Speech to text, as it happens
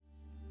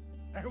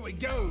There we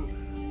go.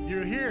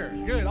 You're here.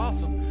 Good.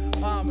 Awesome.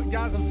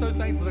 Guys, I'm so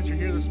thankful that you're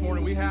here this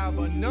morning. We have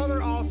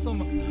another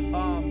awesome,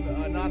 not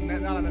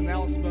an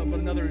announcement, but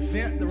another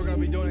event that we're going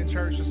to be doing in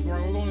church this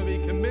morning. We're going to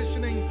be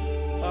commissioning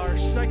our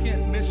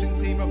second mission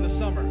team of the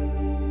summer.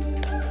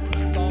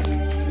 It's awesome.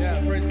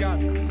 Yeah, praise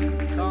God.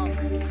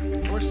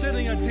 We're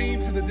sending a team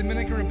to the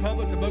Dominican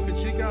Republic, to Boca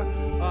Chica.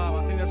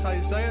 I think that's how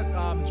you say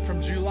it.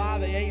 From July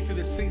the 8th through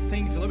the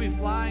 16th. So they'll be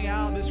flying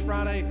out this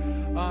Friday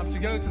to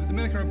go to the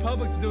Dominican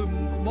Republic to do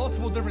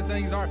multiple different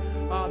things.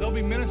 They'll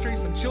be ministering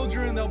some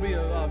children. They'll be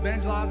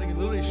evangelizing and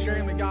literally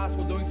sharing the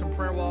gospel, doing some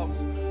prayer walks,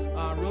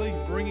 really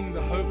bringing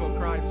the hope of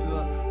Christ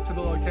to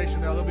the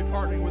location there. They'll be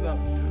partnering with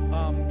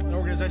an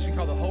organization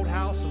called the Hold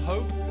House of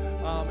Hope.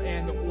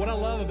 And what I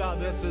love about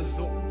this is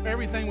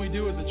everything we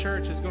do as a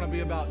church is going to be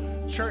about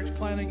church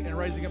planting and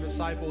raising up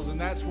disciples, and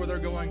that's where they're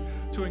going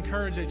to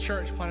encourage a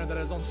church planter that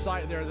is on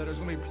site there that is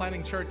going to be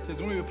planting church. Is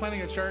going to be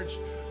planting a church,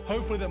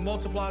 hopefully that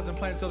multiplies and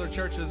plants other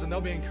churches, and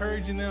they'll be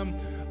encouraging them,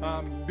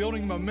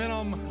 building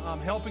momentum,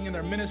 helping in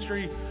their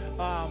ministry.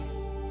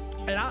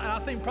 And I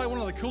think probably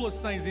one of the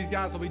coolest things these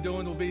guys will be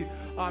doing will be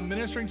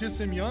ministering to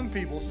some young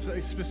people,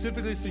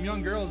 specifically some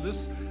young girls.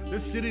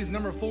 This city is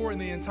number 4 in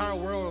the entire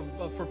world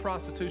for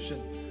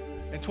prostitution,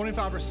 and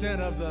 25%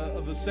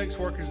 of the sex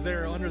workers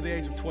there are under the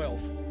age of 12.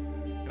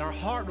 And our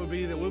heart will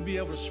be that we'll be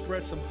able to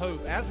spread some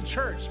hope as a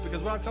church,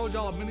 because what I've told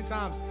y'all many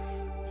times,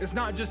 it's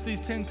not just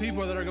these 10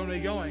 people that are going to be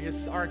going.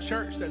 It's our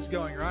church that's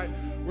going, right?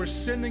 We're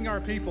sending our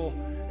people,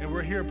 and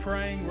we're here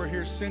praying, we're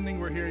here sending,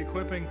 we're here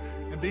equipping,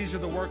 and these are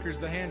the workers,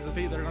 the hands and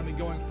feet that are going to be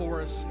going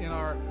for us in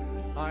our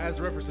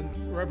as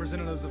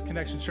representatives of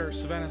Connection Church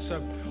Savannah. So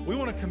we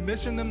want to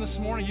commission them this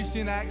morning. You see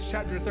in Acts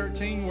chapter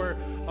 13 where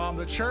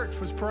the church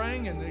was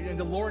praying, and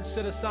the Lord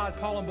set aside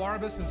Paul and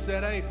Barnabas and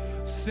said, hey,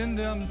 send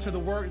them to the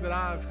work that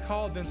I've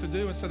called them to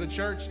do. And so the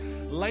church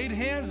laid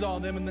hands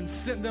on them and then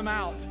sent them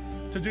out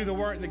to do the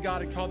work that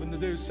God had called them to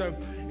do. So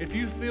if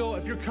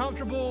you're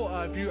comfortable,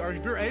 if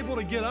you're able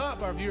to get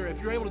up, or if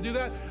you're able to do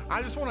that,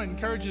 I just want to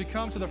encourage you to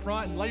come to the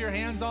front and lay your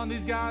hands on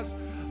these guys.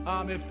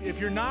 If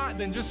you're not,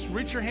 then just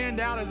reach your hand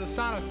out as a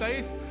sign of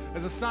faith,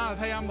 as a sign of,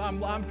 hey,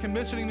 I'm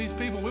commissioning these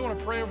people. We want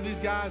to pray over these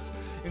guys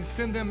and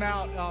send them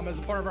out as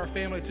a part of our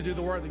family to do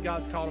the work that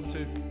God's called them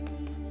to.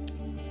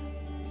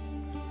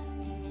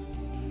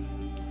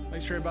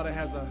 Make sure everybody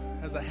has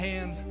a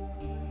hand.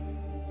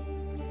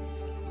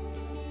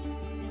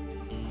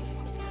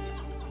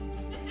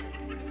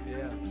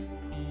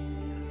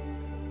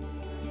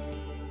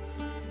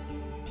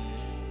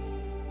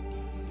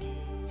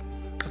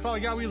 Father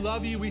God, we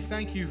love you. We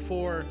thank you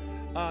for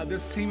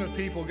this team of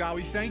people, God.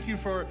 We thank you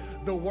for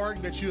the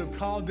work that you have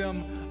called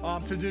them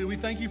to do. We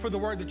thank you for the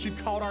work that you've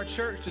called our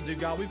church to do,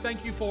 God. We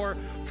thank you for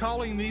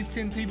calling these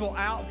 10 people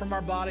out from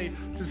our body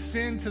to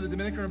send to the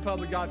Dominican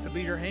Republic, God, to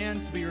be your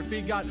hands, to be your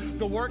feet, God.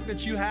 The work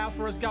that you have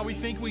for us, God, we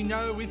think we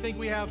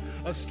have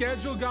a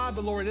schedule, God,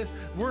 but Lord,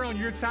 we're on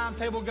your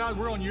timetable, God.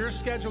 We're on your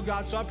schedule,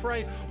 God. So I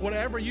pray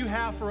whatever you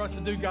have for us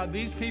to do, God,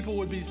 these people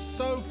would be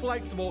so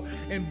flexible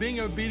in being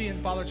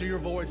obedient, Father, to your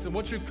voice and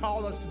what you've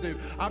called us to do.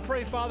 I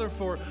pray, Father,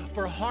 for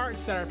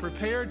hearts that are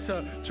prepared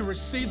to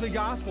receive the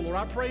gospel, Lord.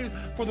 I pray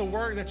for the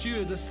work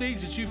the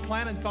seeds that you've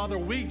planted, Father,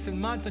 weeks and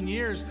months and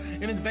years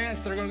in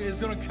advance that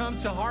is going to come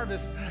to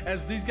harvest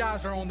as these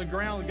guys are on the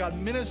ground, God,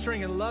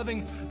 ministering and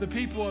loving the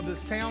people of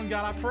this town.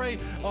 God, I pray,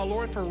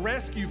 Lord, for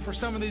rescue for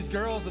some of these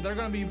girls that they're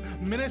going to be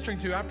ministering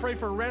to. I pray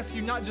for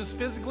rescue, not just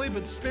physically,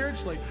 but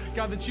spiritually.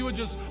 God, that you would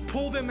just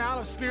pull them out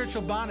of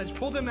spiritual bondage,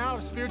 pull them out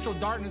of spiritual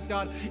darkness,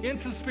 God,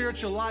 into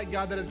spiritual light,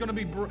 God, that is going to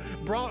be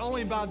brought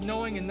only by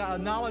knowing and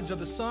knowledge of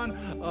the Son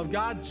of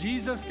God,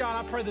 Jesus.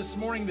 God, I pray this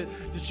morning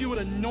that you would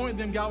anoint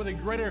them, God, with a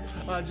greater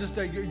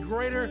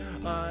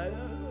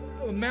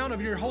amount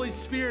of your Holy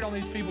Spirit on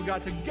these people,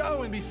 God, to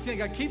go and be sent.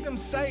 God, keep them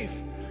safe.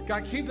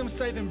 God, keep them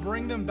safe and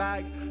bring them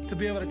back to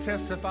be able to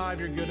testify of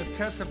your goodness,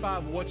 testify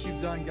of what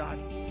you've done, God.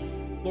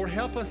 Lord,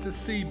 help us to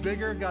see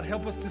bigger. God,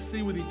 help us to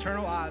see with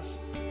eternal eyes.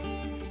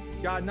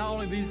 God, not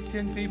only these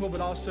 10 people,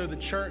 but also the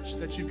church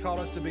that you've called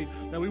us to be,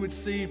 that we would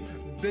see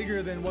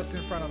bigger than what's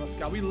in front of us,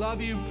 God. We love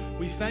you.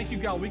 We thank you,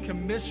 God. We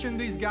commission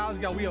these guys,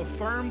 God. We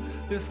affirm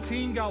this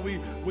team, God. We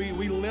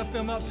lift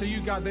them up to you,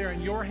 God. They're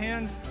in your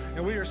hands,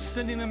 and we are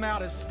sending them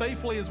out as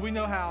faithfully as we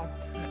know how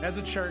as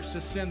a church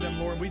to send them,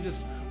 Lord. We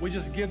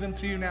just give them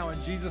to you now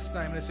in Jesus'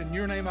 name, and it's in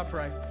your name I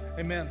pray.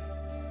 Amen.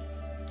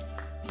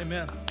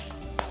 Amen.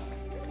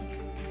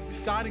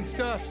 Exciting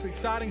stuff.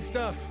 Exciting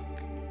stuff.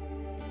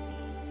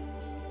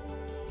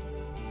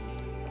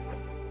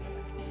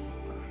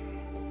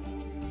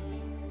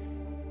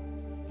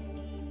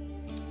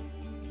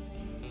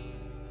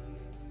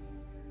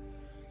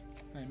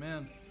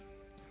 Amen.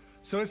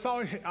 So it's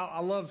always, I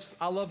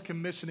love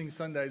commissioning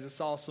Sundays. It's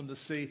awesome to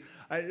see.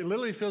 It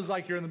literally feels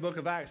like you're in the book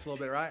of Acts a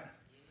little bit, right?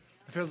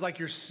 It feels like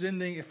you're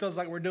sending. It feels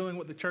like we're doing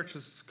what the church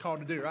is called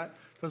to do, right?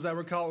 It feels like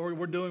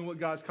we're doing what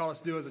God's called us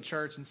to do as a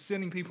church and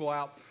sending people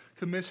out,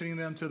 commissioning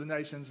them to the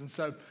nations. And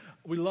so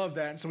we love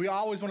that. And so we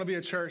always want to be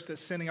a church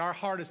that's sending. Our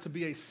heart is to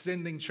be a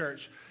sending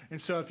church.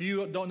 And so if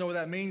you don't know what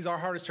that means, our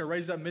heart is to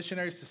raise up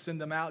missionaries to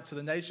send them out to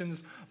the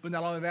nations. But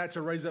not only that,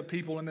 to raise up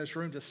people in this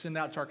room to send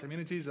out to our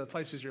communities, the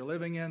places you're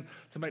living in,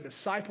 to make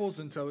disciples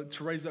and to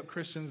raise up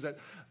Christians that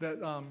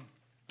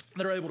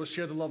are able to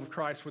share the love of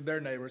Christ with their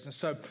neighbors. And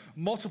so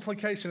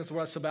multiplication is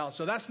what it's about.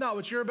 So that's not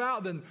what you're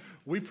about, then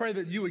we pray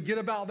that you would get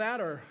about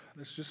that, or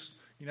it's just,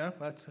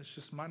 that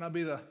just might not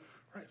be the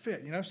right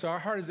fit, So our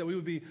heart is that we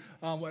would be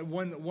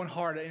one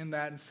heart in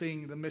that and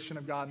seeing the mission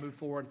of God move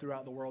forward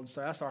throughout the world.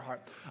 So that's our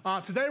heart.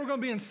 Today we're going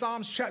to be in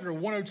Psalms chapter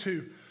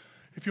 102.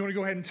 If you want to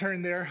go ahead and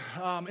turn there.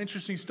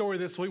 Interesting story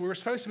this week. We were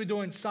supposed to be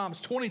doing Psalms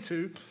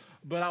 22,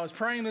 but I was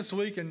praying this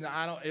week, and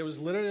it was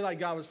literally like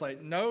God was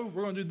like, no,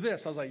 we're going to do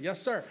this. I was like,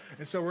 yes, sir.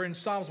 And so we're in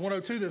Psalms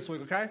 102 this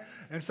week, okay?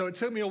 And so it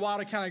took me a while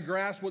to kind of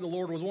grasp what the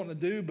Lord was wanting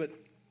to do, but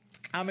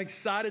I'm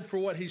excited for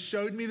what he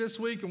showed me this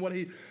week and what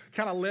he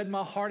kind of led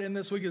my heart in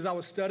this week as I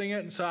was studying it.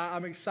 And so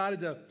I'm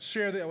excited to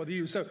share that with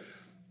you. So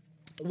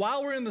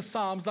while we're in the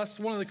Psalms, that's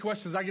one of the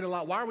questions I get a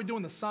lot. Why are we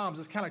doing the Psalms?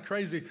 It's kind of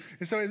crazy.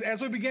 And so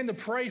as we begin to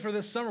pray for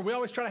this summer, we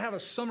always try to have a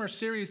summer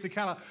series to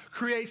kind of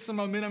create some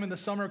momentum in the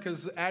summer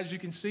because as you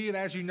can see and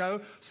as you know,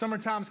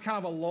 summertime's kind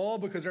of a lull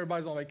because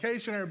everybody's on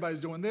vacation,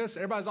 everybody's doing this,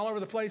 everybody's all over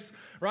the place,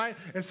 right?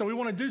 And so we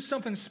want to do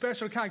something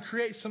special to kind of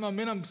create some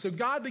momentum. So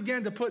God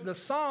began to put the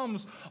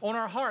Psalms on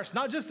our hearts,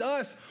 not just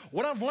us.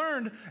 What I've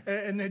learned,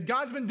 and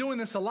God's been doing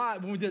this a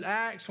lot when we did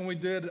Acts, when we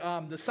did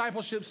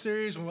discipleship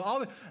series,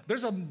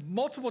 there's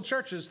multiple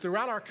churches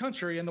throughout our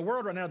country and the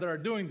world right now that are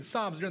doing the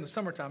Psalms during the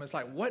summertime. It's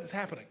like, what is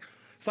happening?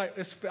 It's like,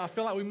 I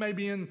feel like we may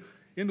be in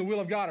the will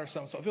of God or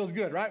something, so it feels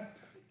good, right?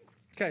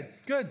 Okay,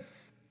 good.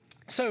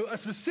 So a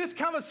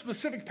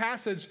specific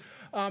passage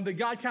that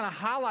God kind of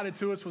highlighted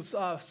to us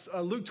was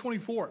Luke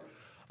 24.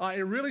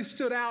 It really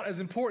stood out as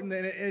important,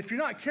 and if you're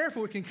not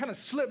careful, it can kind of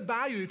slip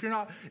by you if you're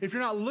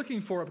not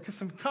looking for it. Because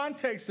some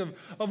context of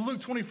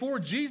Luke 24,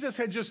 Jesus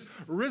had just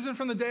risen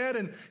from the dead,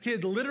 and he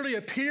had literally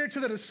appeared to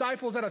the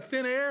disciples out of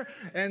thin air,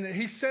 and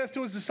he says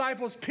to his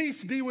disciples,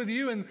 "Peace be with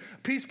you." And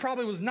peace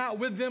probably was not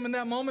with them in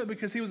that moment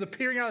because he was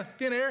appearing out of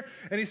thin air.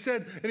 And he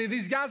said, and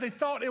these guys, they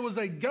thought it was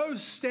a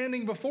ghost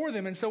standing before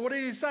them. And so what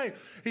did he say?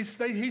 He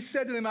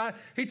said to them,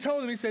 he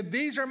told them, he said,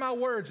 "These are my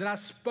words, and I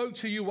spoke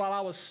to you while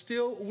I was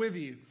still with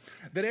you,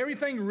 that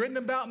everything written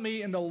about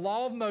me in the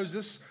law of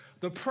Moses,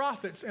 the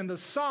prophets, and the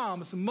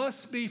Psalms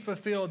must be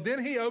fulfilled."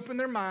 Then he opened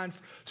their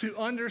minds to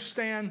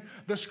understand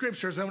the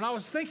scriptures. And when I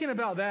was thinking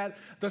about that,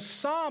 the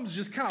Psalms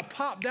just kind of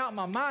popped out in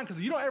my mind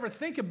because you don't ever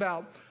think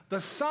about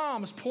the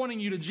Psalms pointing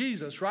you to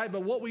Jesus, right?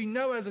 But what we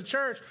know as a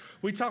church,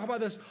 we talk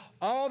about this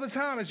all the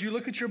time. As you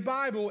look at your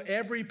Bible,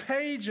 every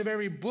page of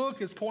every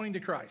book is pointing to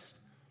Christ.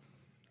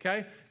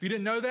 Okay? If you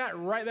didn't know that,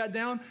 write that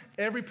down.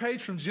 Every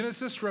page from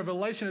Genesis to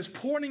Revelation is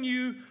pointing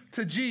you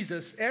to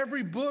Jesus.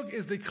 Every book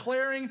is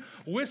declaring,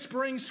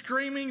 whispering,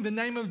 screaming the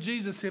name of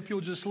Jesus if you'll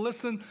just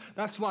listen.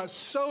 That's why it's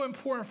so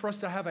important for us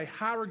to have a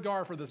high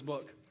regard for this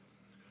book.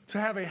 To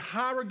have a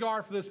high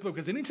regard for this book.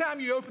 Because anytime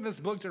you open this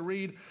book to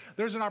read,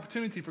 there's an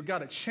opportunity for God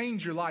to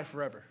change your life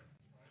forever.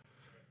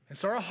 And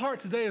so our heart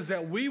today is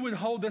that we would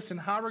hold this in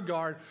high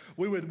regard.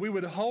 We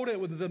would hold it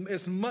with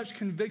as much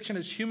conviction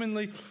as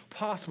humanly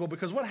possible.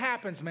 Because what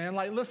happens, man,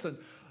 like listen,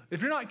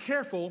 if you're not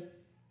careful,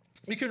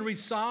 you can read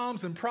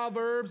Psalms and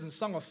Proverbs and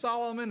Song of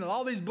Solomon and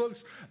all these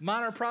books,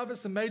 minor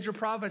prophets and major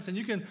prophets, and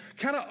you can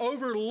kind of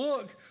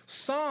overlook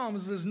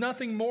Psalms as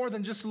nothing more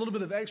than just a little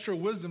bit of extra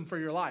wisdom for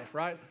your life,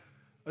 right?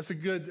 It's a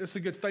good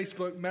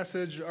Facebook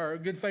message or a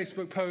good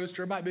Facebook post,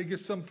 or it might be good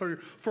something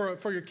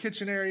for your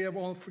kitchen area.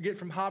 Won't forget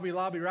from Hobby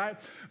Lobby, right?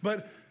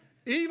 But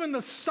even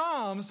the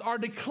Psalms are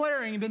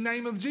declaring the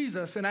name of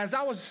Jesus. And as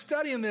I was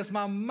studying this,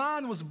 my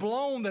mind was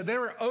blown that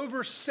there are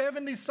over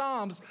 70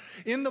 Psalms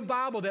in the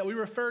Bible that we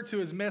refer to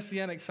as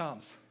Messianic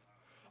Psalms.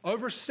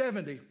 Over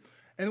 70.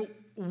 And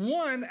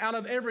 1 out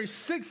of every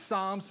 6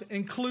 Psalms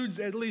includes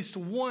at least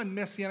one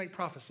Messianic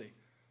prophecy.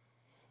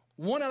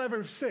 1 out of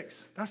every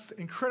 6. That's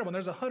incredible. And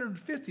there's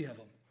 150 of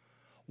them.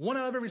 1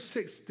 out of every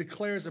 6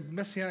 declares a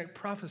Messianic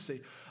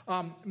prophecy.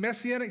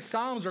 Messianic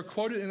Psalms are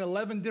quoted in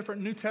 11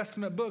 different New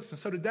Testament books. And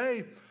so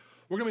today,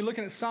 we're going to be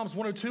looking at Psalms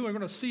 102, and we're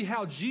going to see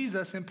how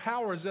Jesus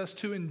empowers us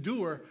to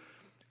endure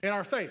in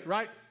our faith,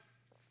 right?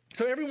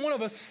 So every one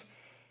of us,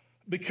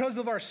 because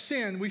of our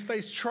sin, we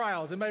face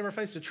trials. Anybody ever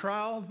faced a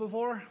trial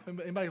before?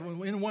 Anybody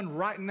in one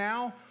right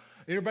now?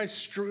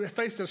 Everybody's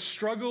faced a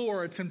struggle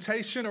or a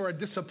temptation or a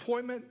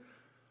disappointment.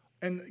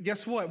 And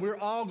guess what? We're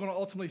all going to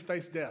ultimately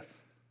face death,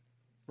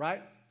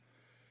 right?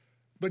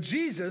 But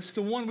Jesus,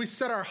 the one we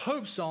set our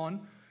hopes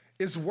on,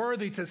 is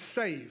worthy to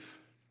save.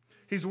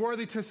 He's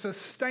worthy to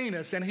sustain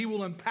us, and he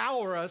will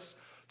empower us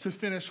to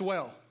finish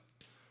well.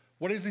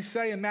 What does he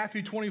say in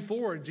Matthew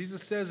 24?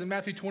 Jesus says in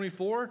Matthew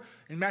 24,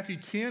 in Matthew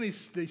 10, he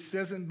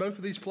says in both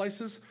of these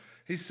places,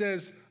 he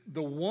says,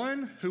 the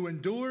one who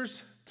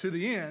endures to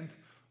the end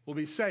will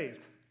be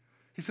saved.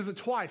 He says it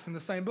twice in the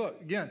same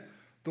book. Again,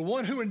 the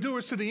one who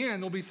endures to the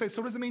end will be saved.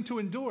 So what does it mean to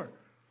endure?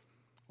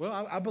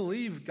 Well, I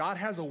believe God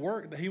has a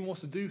work that he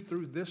wants to do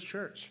through this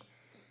church.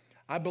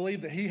 I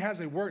believe that he has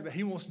a work that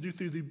he wants to do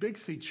through the Big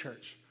C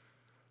Church.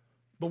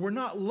 But we're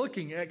not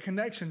looking at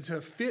Connection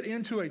to fit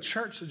into a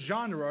church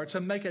genre or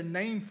to make a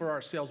name for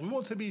ourselves. We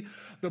want to be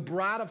the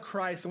bride of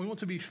Christ, and we want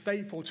to be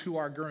faithful to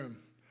our groom.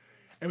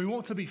 And we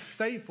want to be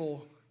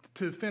faithful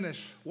to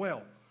finish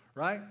well,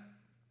 right?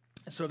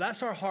 So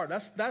that's our heart.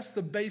 That's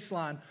the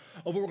baseline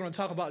of what we're going to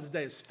talk about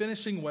today, is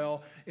finishing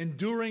well,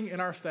 enduring in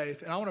our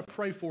faith. And I want to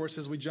pray for us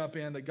as we jump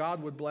in that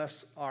God would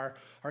bless our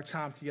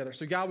time together.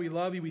 So God, we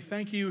love you. We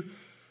thank you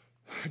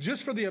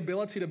just for the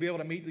ability to be able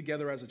to meet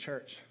together as a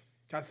church.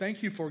 God,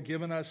 thank you for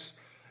giving us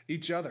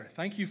each other.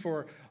 Thank you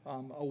for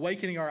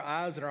awakening our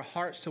eyes and our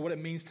hearts to what it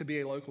means to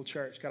be a local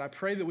church. God, I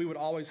pray that we would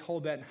always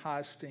hold that in high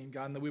esteem,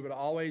 God, and that we would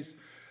always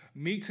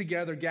meet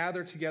together,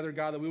 gather together,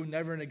 God, that we would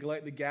never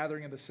neglect the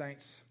gathering of the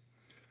saints.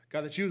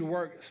 God, that you would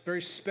work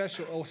very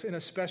special, in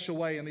a special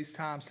way in these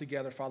times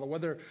together, Father.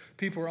 Whether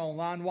people are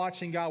online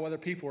watching, God, whether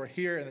people are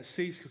here in the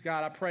seats,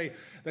 God, I pray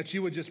that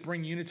you would just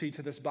bring unity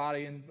to this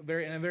body in a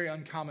very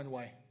uncommon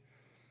way.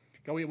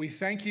 God, we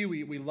thank you.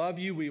 We love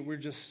you. We're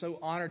just so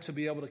honored to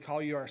be able to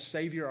call you our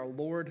Savior, our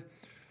Lord.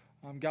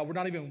 God, we're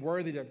not even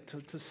worthy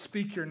to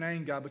speak your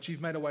name, God, but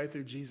you've made a way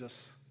through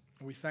Jesus.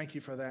 And we thank you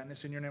for that. And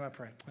it's in your name I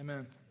pray.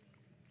 Amen.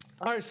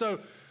 All right,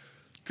 so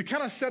to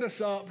kind of set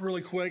us up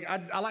really quick,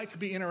 I like to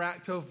be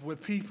interactive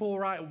with people,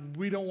 right?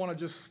 I don't want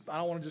to just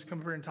come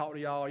up here and talk to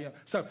y'all. You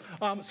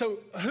know. So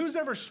who's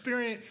ever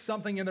experienced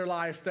something in their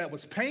life that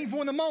was painful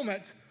in the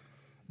moment,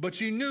 but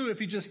you knew if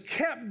you just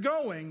kept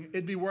going,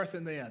 it'd be worth it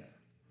in the end?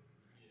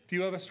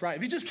 Few of us, right?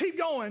 If you just keep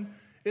going,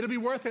 it'll be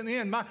worth it in the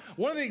end.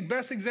 One of the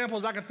best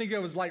examples I can think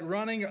of is like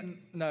running.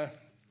 No,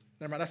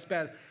 never mind, that's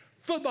bad.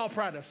 Football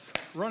practice.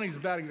 Running's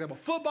a bad example.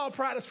 Football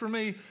practice for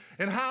me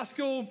in high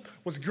school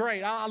was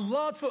great. I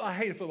loved football. I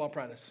hated football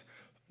practice.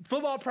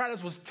 Football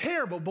practice was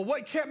terrible, but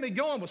what kept me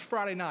going was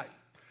Friday night.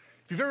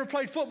 If you've ever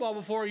played football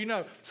before, you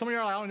know. Some of you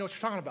are like, I don't know what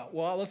you're talking about.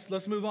 Well,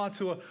 let's move on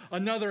to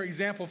another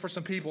example for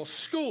some people.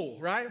 School,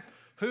 right?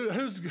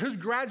 Who's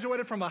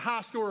graduated from a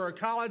high school or a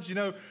college, you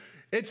know.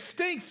 It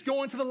stinks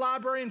going to the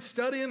library and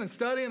studying,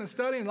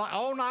 like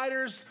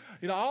all-nighters,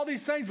 you know, all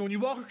these things. But when you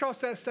walk across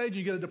that stage and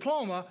you get a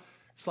diploma,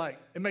 it's like,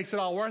 it makes it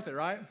all worth it,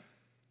 right?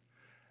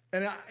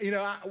 And,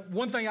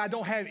 one thing I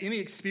don't have any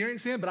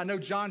experience in, but I know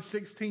John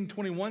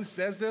 16:21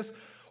 says this.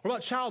 What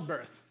about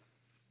childbirth,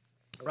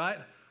 right?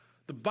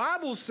 The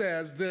Bible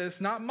says this,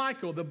 not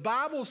Michael. The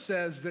Bible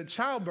says that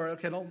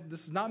childbirth,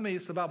 this is not me,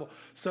 it's the Bible.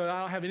 So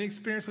I don't have any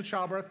experience with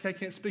childbirth. Okay,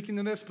 can't speak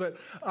into this, but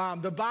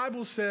the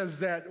Bible says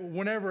that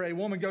whenever a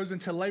woman goes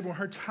into labor, when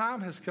her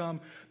time has come,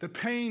 the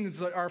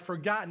pains are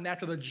forgotten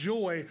after the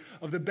joy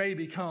of the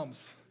baby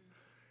comes.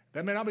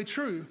 That may not be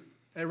true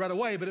right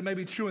away, but it may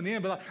be true in the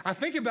end. But I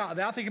think about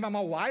that. I think about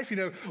my wife,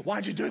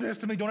 why'd you do this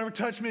to me? Don't ever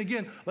touch me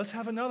again. Let's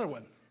have another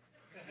one.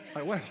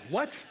 Like,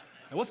 what?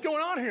 What's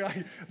going on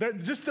here?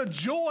 Just the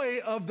joy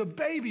of the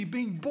baby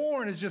being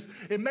born is just,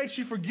 it makes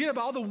you forget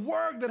about all the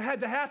work that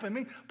had to happen. I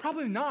mean,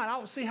 probably not. I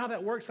don't see how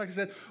that works. Like I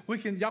said,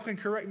 y'all can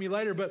correct me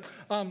later. But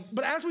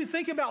as we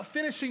think about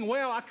finishing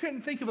well, I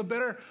couldn't think of a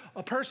better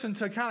person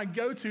to kind of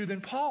go to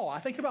than Paul. I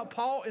think about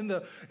Paul in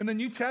the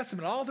New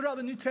Testament. All throughout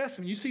the New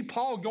Testament, you see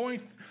Paul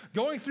going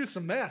through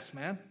some mess,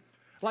 man.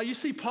 Like you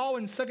see Paul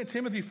in 2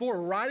 Timothy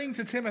 4 writing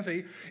to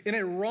Timothy in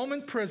a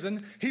Roman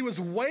prison. He was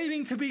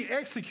waiting to be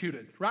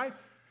executed, right?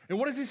 And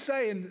what does he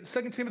say in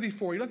 2 Timothy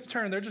 4? You don't have to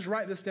turn there. Just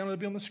write this down. It'll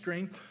be on the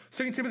screen.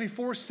 2 Timothy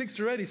 4, 6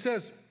 through 8, he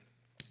says,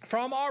 "For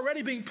I'm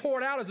already being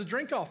poured out as a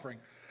drink offering,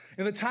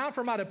 and the time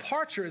for my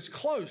departure is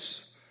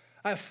close.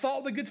 I have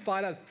fought the good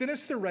fight. I have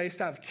finished the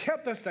race. I have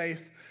kept the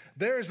faith.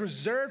 There is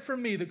reserved for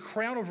me the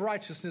crown of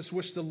righteousness,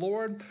 which the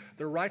Lord,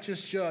 the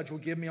righteous judge, will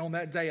give me on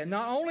that day. And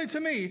not only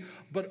to me,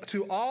 but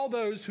to all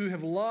those who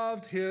have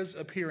loved his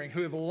appearing,"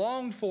 who have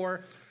longed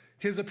for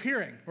his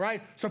appearing,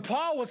 right? So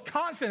Paul was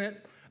confident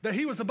that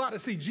he was about to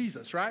see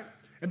Jesus, right?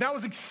 And that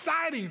was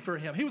exciting for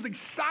him. He was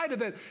excited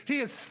that he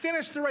has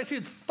finished the race. He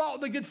had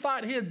fought the good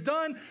fight. He had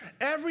done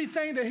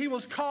everything that he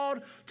was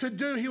called to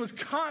do. He was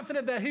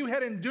confident that he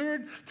had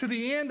endured to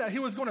the end, that he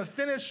was going to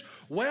finish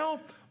well.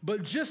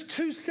 But just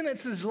 2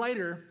 sentences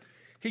later,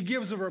 he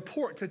gives a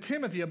report to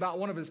Timothy about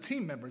one of his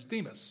team members,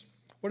 Demas.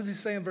 What does he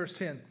say in verse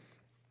 10?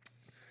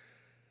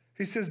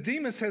 He says,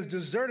 "Demas has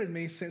deserted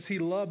me since he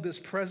loved this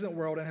present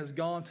world and has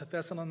gone to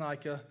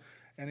Thessalonica."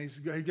 And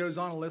he goes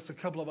on to list a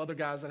couple of other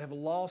guys that have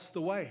lost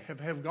the way,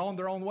 have gone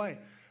their own way,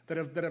 that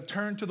have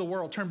turned to the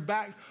world, turned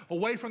back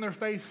away from their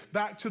faith,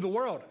 back to the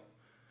world.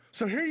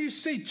 So here you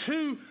see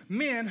 2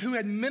 men who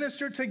had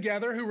ministered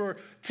together, who were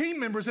team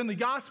members in the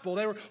gospel.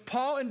 They were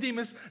Paul and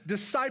Demas,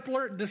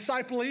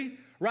 disciplee,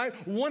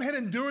 right? One had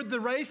endured the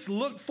race,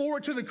 looked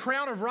forward to the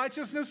crown of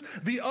righteousness.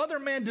 The other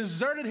man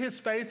deserted his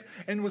faith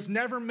and was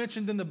never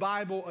mentioned in the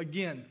Bible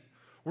again.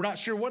 We're not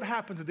sure what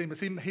happened to Demas.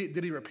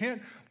 Did he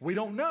repent? We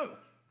don't know.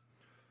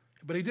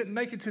 But he didn't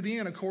make it to the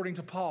end, according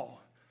to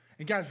Paul.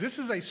 And guys, this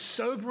is a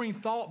sobering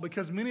thought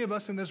because many of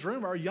us in this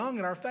room are young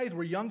in our faith.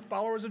 We're young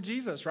followers of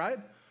Jesus, right?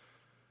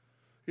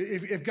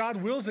 If God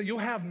wills it, you'll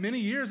have many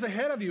years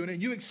ahead of you,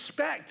 and you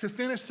expect to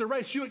finish the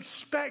race. You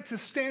expect to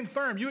stand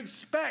firm. You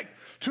expect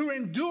to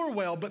endure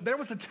well. But there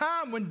was a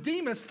time when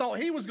Demas thought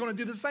he was going to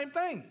do the same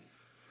thing.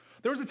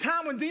 There was a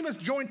time when Demas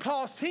joined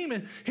Paul's team,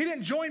 and he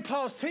didn't join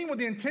Paul's team with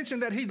the intention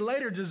that he'd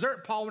later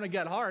desert Paul when it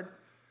got hard.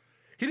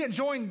 He didn't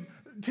join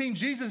Team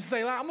Jesus and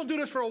say, I'm going to do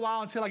this for a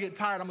while until I get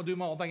tired. I'm going to do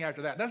my own thing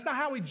after that. That's not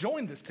how he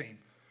joined this team,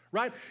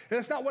 right?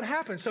 That's not what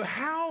happened. So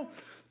how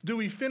do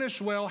we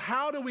finish well?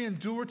 How do we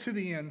endure to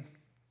the end?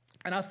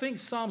 And I think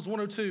Psalms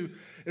 102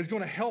 is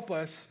going to help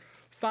us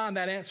find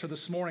that answer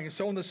this morning. And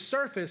so on the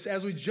surface,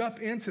 as we jump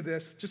into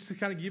this, just to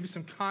kind of give you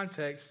some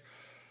context,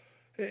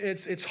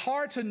 it's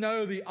hard to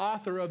know the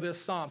author of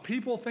this psalm.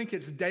 People think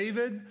it's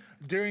David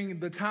during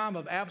the time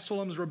of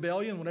Absalom's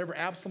rebellion, whenever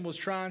Absalom was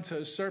trying to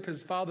usurp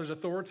his father's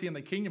authority in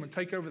the kingdom and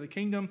take over the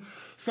kingdom.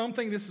 Some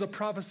think this is a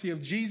prophecy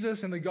of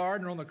Jesus in the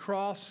garden or on the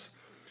cross.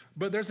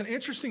 But there's an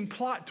interesting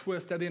plot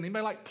twist at the end.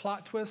 Anybody like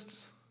plot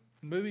twists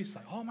in movies?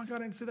 Like, oh my God,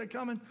 I didn't see that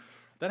coming.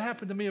 That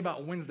happened to me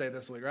about Wednesday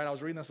this week, right? I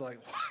was reading this like,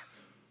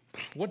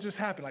 what just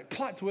happened? Like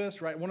plot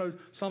twist, right?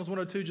 Psalms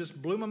 102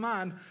 just blew my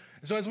mind.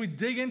 And so as we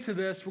dig into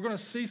this, we're going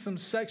to see some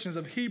sections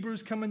of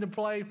Hebrews come into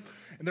play.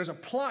 And there's a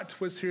plot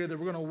twist here that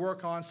we're going to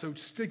work on. So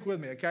stick with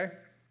me, okay?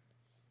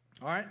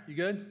 All right, you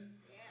good?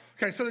 Yeah.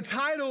 Okay, so the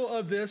title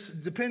of this,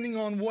 depending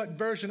on what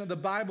version of the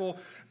Bible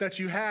that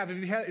you have,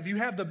 if you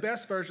have the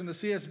best version, the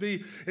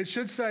CSB, it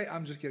should say,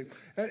 I'm just kidding.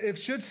 It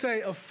should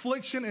say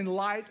Affliction in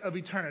Light of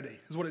Eternity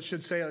is what it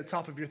should say at the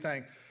top of your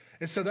thing.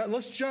 And so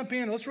let's jump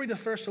in. Let's read the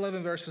first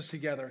 11 verses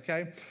together,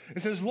 okay?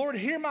 It says, Lord,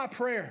 hear my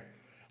prayer.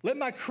 Let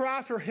my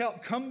cry for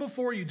help come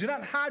before you. Do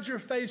not hide your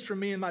face from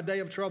me in my day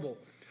of trouble.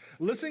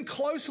 Listen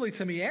closely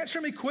to me.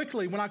 Answer me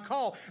quickly when I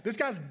call. This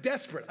guy's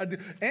desperate.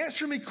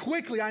 Answer me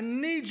quickly. I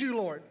need you,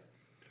 Lord.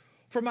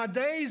 For my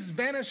days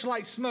vanish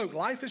like smoke.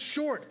 Life is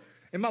short,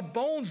 and my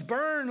bones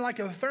burn like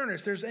a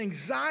furnace. There's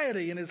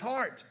anxiety in his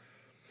heart.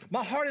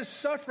 My heart is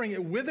suffering.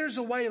 It withers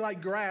away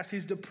like grass.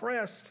 He's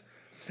depressed.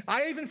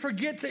 I even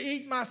forget to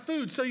eat my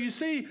food. So you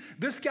see,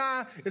 this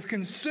guy is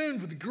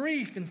consumed with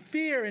grief and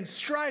fear and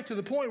strife to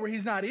the point where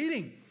he's not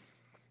eating.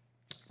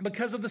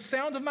 Because of the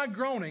sound of my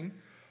groaning,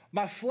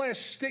 my flesh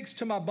sticks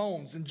to my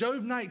bones. In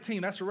Job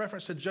 19, that's a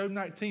reference to Job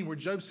 19, where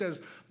Job says,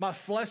 my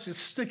flesh is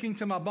sticking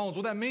to my bones.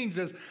 What that means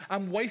is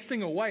I'm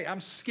wasting away. I'm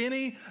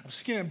skinny. I'm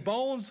skin and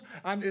bones.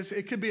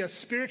 It could be a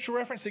spiritual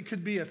reference. It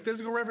could be a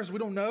physical reference. We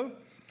don't know.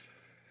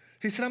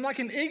 He said, I'm like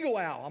an eagle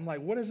owl. I'm like,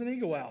 what is an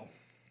eagle owl?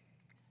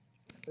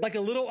 Like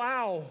a little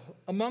owl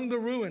among the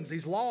ruins.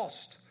 He's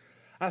lost.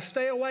 I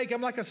stay awake.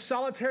 I'm like a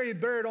solitary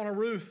bird on a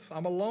roof.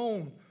 I'm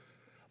alone.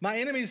 My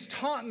enemies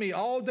taunt me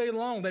all day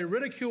long. They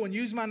ridicule and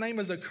use my name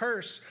as a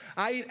curse.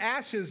 I eat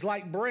ashes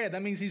like bread.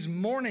 That means he's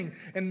mourning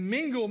and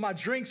mingle my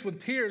drinks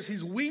with tears.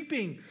 He's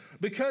weeping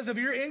because of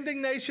your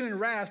indignation and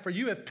wrath, for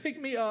you have picked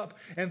me up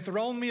and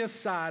thrown me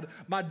aside.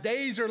 My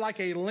days are like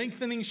a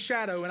lengthening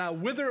shadow, and I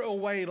wither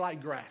away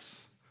like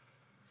grass.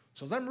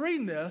 So as I'm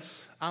reading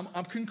this,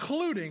 I'm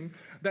concluding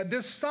that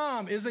this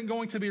psalm isn't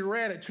going to be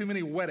read at too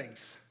many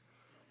weddings,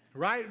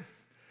 right?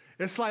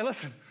 It's like,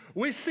 listen,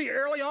 we see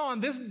early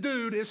on this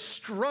dude is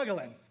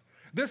struggling.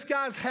 This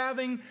guy's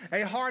having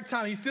a hard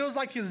time. He feels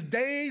like his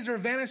days are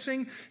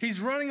vanishing. He's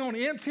running on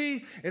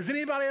empty. Has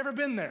anybody ever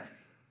been there,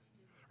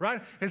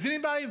 right? Has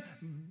anybody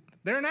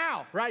there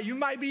now, right? You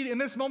might be in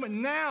this moment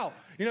now.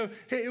 You know,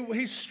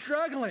 he's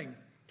struggling.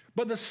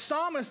 But the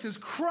psalmist is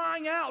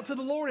crying out to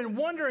the Lord and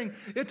wondering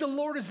if the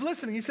Lord is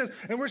listening. He says,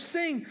 and we're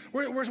seeing,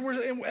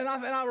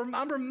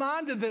 I'm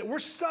reminded that we're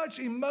such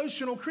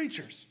emotional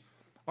creatures.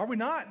 Are we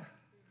not?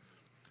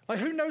 Like,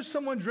 who knows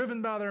someone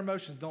driven by their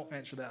emotions? Don't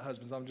answer that,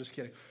 husbands. I'm just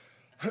kidding.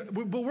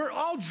 But we're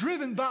all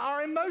driven by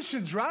our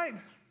emotions, right?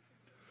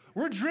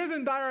 We're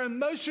driven by our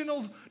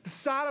emotional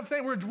side of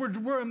things.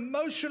 We're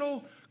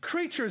emotional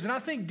creatures. And I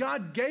think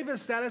God gave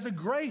us that as a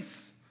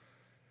grace.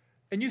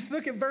 And you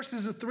look at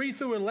verses 3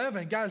 through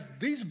 11, guys,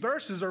 these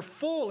verses are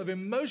full of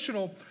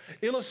emotional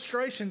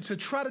illustration to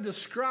try to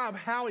describe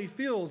how he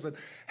feels. And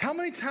how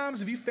many times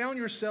have you found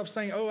yourself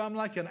saying, oh, I'm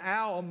like an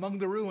owl among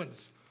the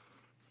ruins?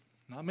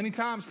 Not many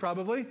times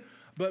probably,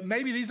 but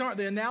maybe these aren't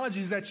the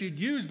analogies that you'd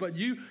use, but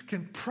you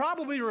can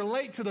probably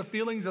relate to the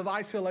feelings of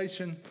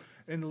isolation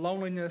and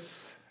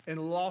loneliness and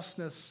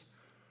lostness.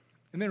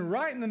 And then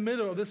right in the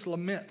middle of this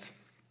lament,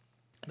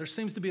 there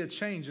seems to be a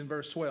change in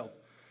verse 12.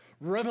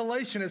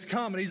 Revelation has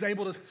come, and he's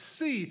able to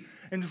see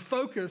and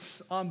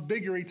focus on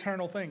bigger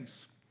eternal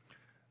things.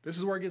 This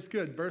is where it gets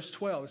good. Verse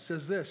 12, it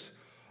says this,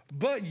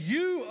 but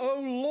you,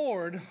 O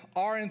Lord,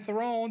 are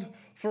enthroned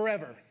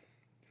forever.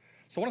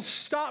 So I want to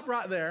stop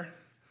right there.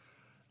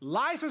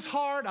 Life is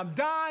hard. I'm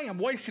dying. I'm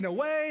wasting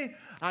away.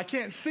 I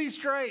can't see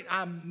straight.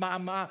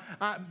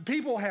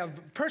 People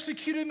have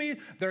persecuted me.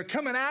 They're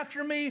coming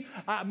after me.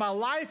 My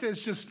life is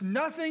just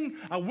nothing.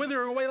 I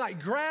wither away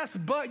like grass,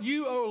 but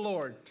you, O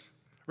Lord.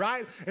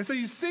 Right? And so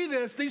you see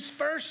this, these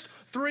first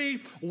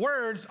three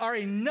words are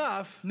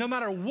enough no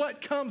matter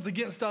what comes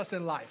against us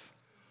in life.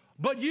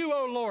 But you,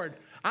 O Lord,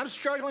 I'm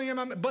struggling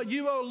in but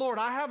you, oh Lord.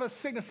 I have a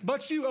sickness,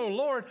 but you, oh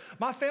Lord.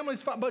 My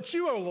family's fine, but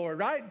you, oh Lord,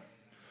 right?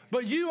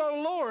 But you,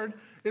 oh Lord,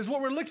 is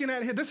what we're looking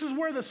at here. This is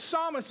where the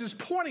psalmist is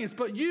pointing us.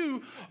 But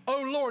you,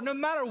 oh Lord, no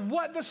matter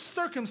what the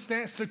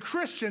circumstance, the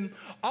Christian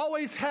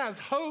always has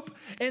hope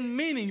and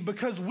meaning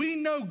because we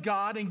know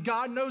God and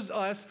God knows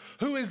us,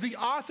 who is the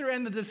author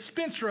and the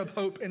dispenser of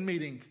hope and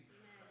meaning.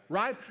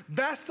 Right?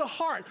 That's the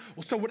heart.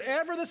 So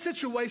whatever the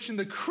situation,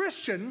 the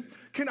Christian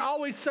can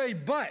always say,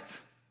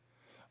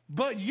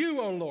 but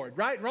you, O Lord,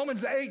 right?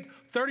 Romans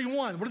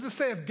 8:31. What does it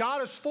say? If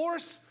God is for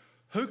us,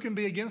 who can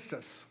be against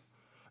us?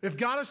 If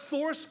God is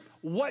for us,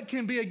 what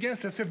can be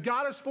against us? If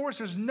God is for us,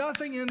 there's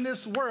nothing in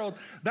this world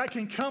that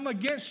can come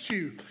against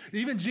you.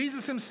 Even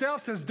Jesus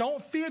himself says,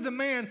 don't fear the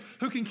man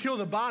who can kill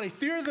the body.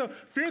 Fear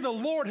the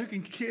Lord who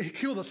can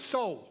kill the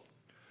soul.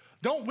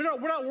 We're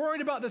not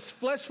worried about this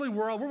fleshly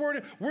world.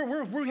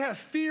 We have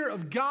fear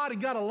of God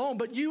and God alone.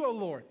 But you, O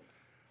Lord,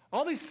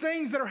 all these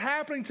things that are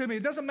happening to me,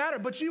 it doesn't matter.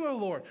 But you, O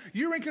Lord,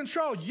 you're in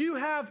control. You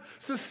have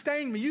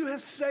sustained me. You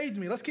have saved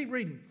me. Let's keep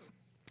reading.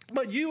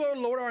 But you, O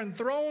Lord, are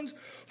enthroned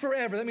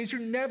forever. That means you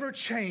never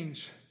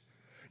change.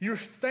 Your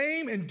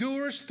fame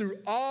endures through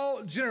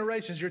all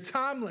generations. You're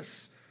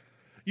timeless.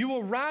 You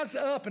will rise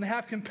up and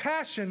have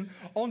compassion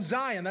on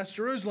Zion, that's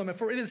Jerusalem, and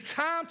for it is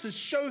time to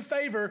show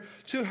favor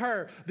to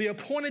her. The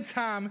appointed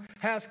time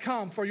has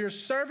come, for your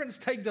servants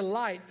take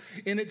delight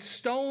in its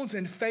stones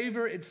and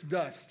favor its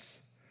dusts.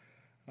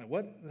 Like,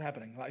 what is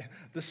happening? Like,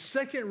 the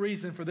second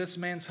reason for this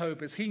man's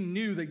hope is he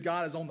knew that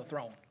God is on the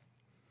throne.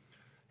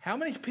 How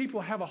many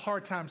people have a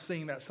hard time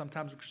seeing that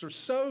sometimes because we're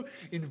so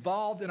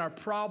involved in our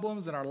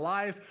problems and our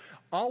life?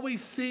 All we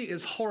see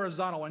is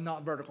horizontal and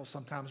not vertical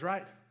sometimes,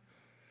 right?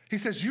 He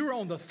says, you're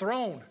on the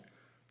throne.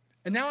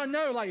 And now I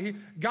know,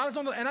 God is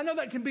on the, and I know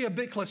that can be a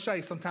bit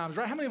cliche sometimes,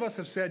 right? How many of us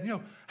have said,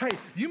 hey,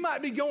 you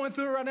might be going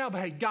through it right now,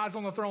 but hey, God's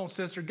on the throne,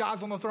 sister.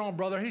 God's on the throne,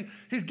 brother.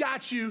 He's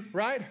got you,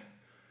 right?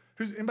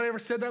 Anybody ever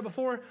said that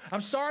before?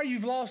 I'm sorry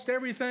you've lost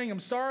everything. I'm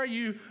sorry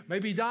you may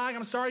be dying.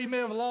 I'm sorry you may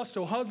have lost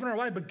a husband or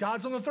wife, but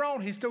God's on the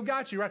throne. He still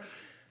got you, right?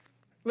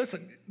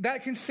 Listen,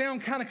 that can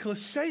sound kind of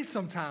cliche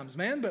sometimes,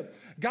 man, but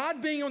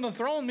God being on the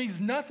throne means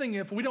nothing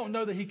if we don't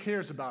know that he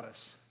cares about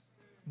us.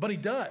 But he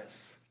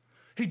does.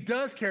 He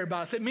does care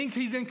about us. It means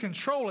he's in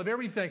control of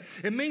everything.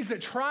 It means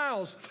that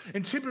trials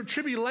and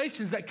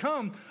tribulations that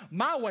come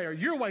my way or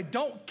your way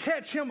don't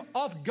catch him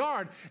off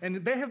guard. And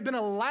they have been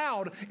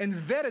allowed and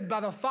vetted by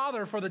the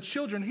Father for the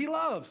children he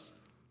loves.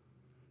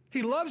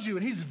 He loves you,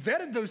 and he's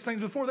vetted those things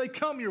before they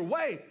come your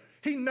way.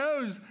 He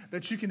knows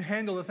that you can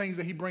handle the things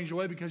that he brings your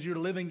way because you're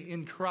living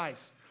in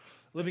Christ.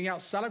 Living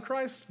outside of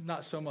Christ,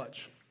 not so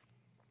much.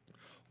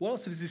 What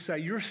else does he say?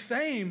 Your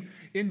fame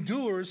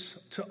endures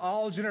to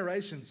all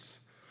generations.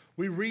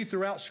 We read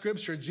throughout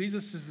Scripture,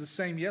 Jesus is the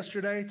same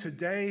yesterday,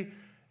 today,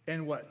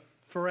 and what?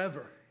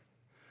 Forever.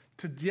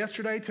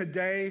 Yesterday,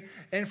 today,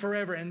 and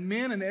forever. And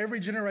men in every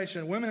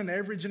generation, women in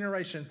every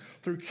generation,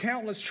 through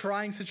countless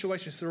trying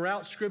situations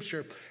throughout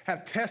Scripture,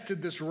 have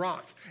tested this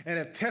rock and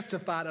have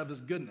testified of his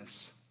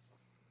goodness.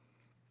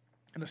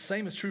 And the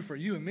same is true for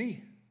you and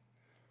me.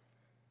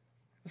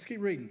 Let's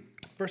keep reading.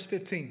 Verse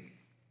 15.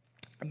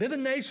 And then the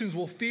nations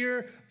will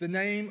fear the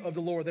name of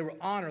the Lord. They will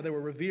honor, they will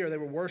revere, they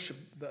will worship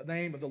the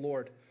name of the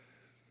Lord.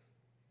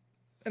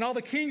 And all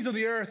the kings of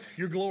the earth,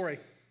 your glory.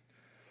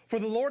 For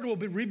the Lord will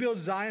rebuild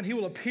Zion. He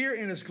will appear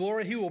in his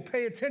glory. He will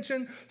pay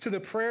attention to the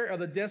prayer of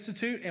the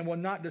destitute and will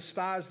not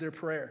despise their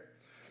prayer.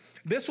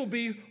 This will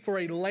be for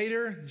a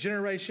later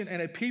generation,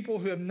 and a people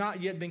who have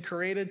not yet been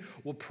created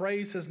will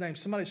praise his name.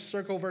 Somebody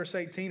circle verse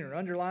 18 or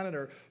underline it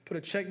or put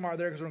a check mark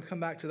there because we're going to come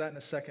back to that in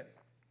a second.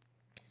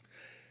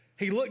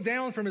 He looked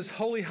down from his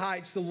holy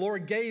heights. The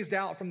Lord gazed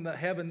out from the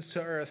heavens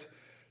to earth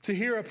to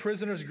hear a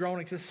prisoner's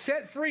groaning, to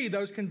set free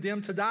those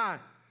condemned to die,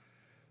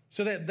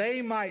 so that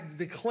they might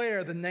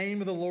declare the name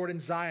of the Lord in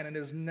Zion and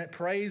his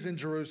praise in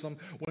Jerusalem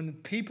when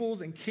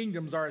peoples and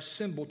kingdoms are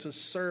assembled to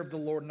serve the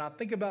Lord. Now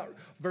think about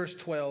verse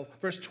 20.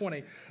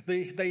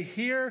 They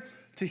hear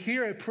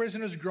a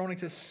prisoner's groaning,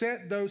 to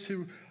set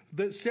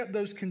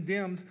those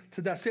condemned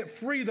to die, set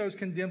free those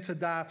condemned to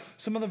die.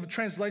 Some of the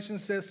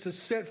translations says to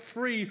set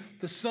free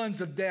the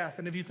sons of death.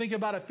 And if you think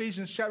about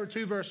Ephesians chapter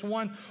 2, verse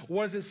 1,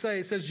 what does it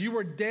say? It says, you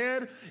were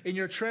dead in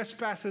your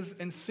trespasses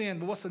and sin.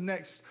 But what's the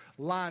next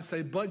line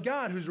say? But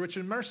God, who's rich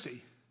in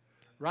mercy,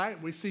 right?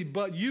 We see,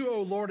 but you,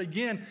 O Lord,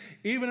 again,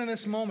 even in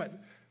this moment.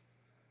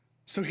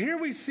 So here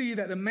we see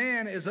that the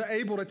man is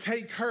able to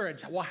take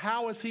courage. Well,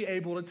 how is he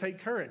able to take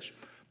courage?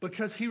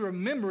 Because he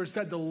remembers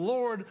that the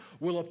Lord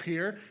will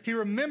appear. He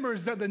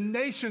remembers that the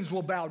nations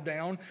will bow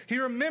down. He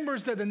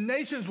remembers that the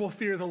nations will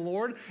fear the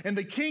Lord. And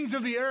the kings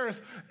of the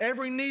earth,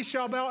 every knee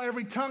shall bow,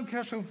 every tongue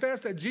shall confess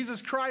that Jesus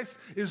Christ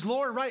is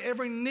Lord, right?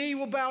 Every knee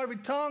will bow, every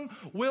tongue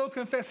will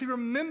confess. He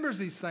remembers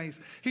these things.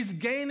 He's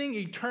gaining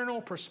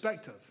eternal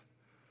perspective.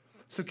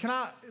 So can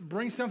I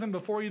bring something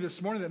before you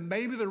this morning that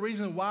maybe the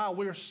reason why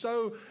we're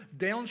so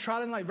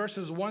downtrodden like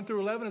verses 1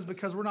 through 11 is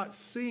because we're not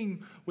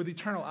seeing with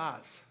eternal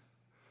eyes.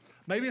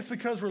 Maybe it's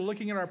because we're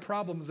looking at our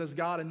problems as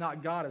God and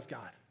not God as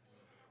God.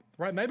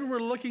 right? Maybe we're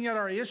looking at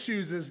our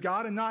issues as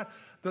God and not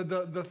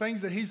the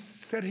things that he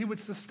said he would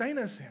sustain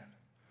us in.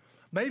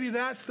 Maybe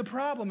that's the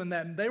problem in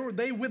that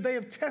they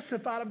have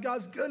testified of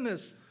God's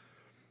goodness.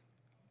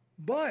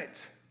 But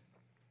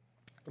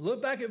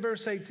look back at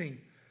verse 18.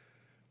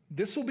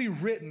 This will be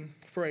written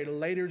for a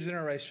later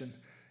generation,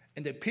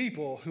 and the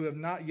people who have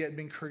not yet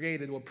been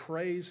created will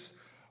praise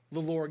the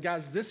Lord.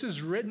 Guys, this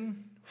is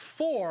written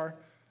for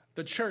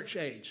the church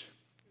age,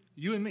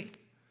 you and me.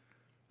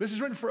 This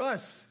is written for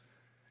us.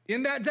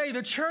 In that day,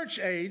 the church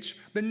age,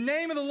 the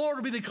name of the Lord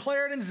will be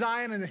declared in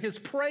Zion and his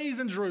praise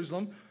in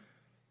Jerusalem.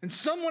 And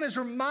someone is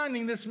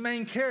reminding this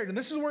main character. And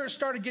this is where it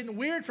started getting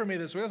weird for me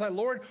this week. I was like,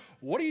 Lord,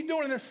 what are you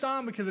doing in this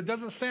psalm? Because it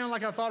doesn't sound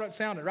like I thought it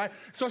sounded, right?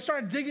 So I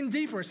started digging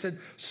deeper. It said,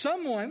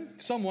 someone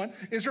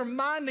is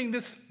reminding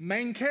this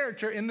main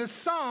character in this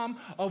psalm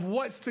of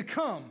what's to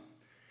come.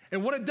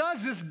 And what it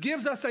does is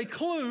gives us a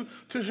clue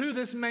to who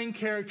this main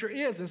character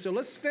is. And so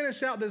let's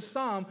finish out this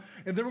psalm,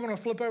 and then we're going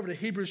to flip over to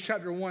Hebrews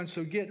chapter 1.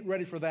 So get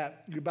ready for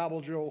that, you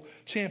Bible drill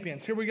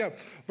champions. Here we go.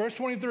 Verse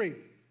 23.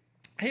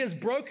 He has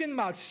broken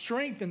my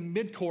strength in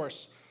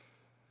mid-course.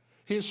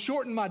 He has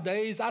shortened my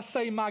days. I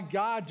say, my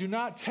God, do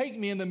not take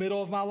me in the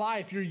middle of my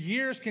life. Your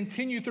years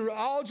continue through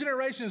all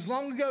generations.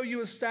 Long ago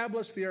you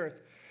established the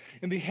earth.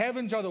 And the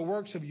heavens are the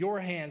works of your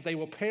hands. They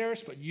will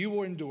perish, but you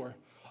will endure.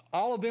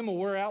 All of them will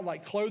wear out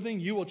like clothing.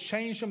 You will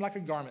change them like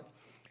a garment,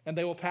 and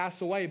they will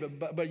pass away.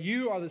 But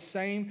you are the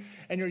same,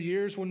 and your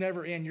years will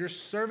never end. Your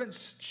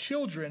servants'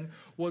 children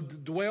will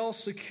dwell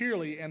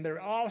securely, and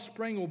their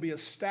offspring will be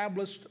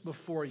established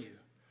before you.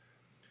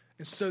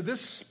 And so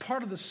this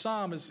part of the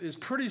psalm is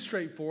pretty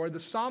straightforward. The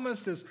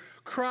psalmist is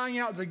crying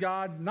out to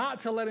God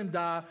not to let him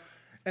die,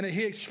 and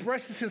he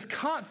expresses his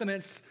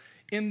confidence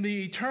in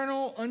the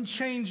eternal,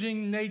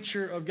 unchanging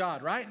nature of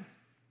God, right?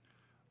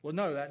 Well,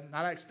 no,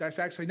 that's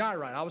actually not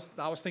right. I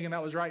was thinking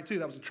that was right too.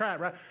 That was a trap,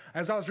 right?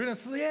 As I was reading, I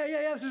said,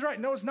 yeah, this is right.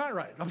 No, it's not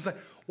right. I was like,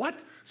 what?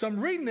 So I'm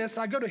reading this,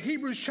 and I go to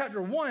Hebrews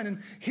chapter 1,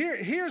 and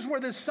here's where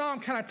this psalm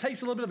kind of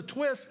takes a little bit of a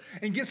twist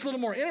and gets a little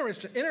more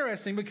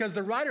interesting because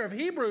the writer of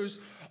Hebrews,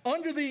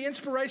 under the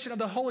inspiration of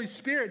the Holy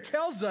Spirit,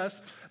 tells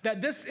us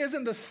that this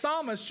isn't the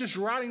psalmist just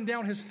writing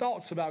down his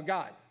thoughts about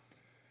God.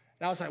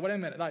 And I was like, wait a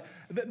minute. Like,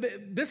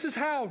 this is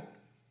how...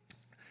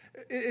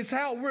 It's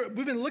how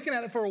we've been looking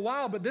at it for a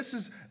while, but this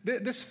is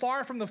this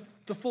far from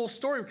the full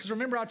story. Because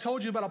remember, I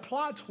told you about a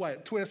plot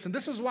twist, and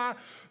this is why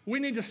we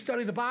need to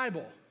study the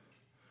Bible,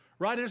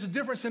 right? There's a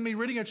difference in me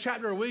reading a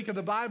chapter a week of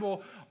the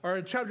Bible or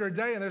a chapter a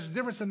day, and there's a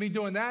difference in me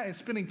doing that and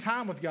spending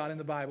time with God in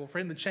the Bible for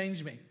him to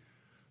change me,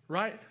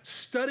 right?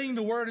 Studying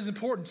the Word is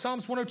important.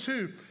 Psalms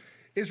 102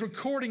 is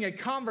recording a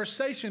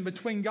conversation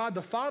between God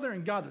the Father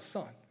and God the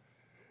Son.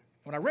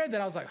 When I read that,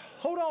 I was like,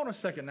 hold on a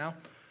second now.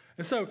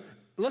 And so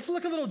let's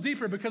look a little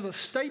deeper because a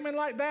statement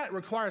like that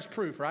requires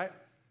proof, right?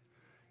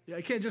 Yeah,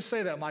 you can't just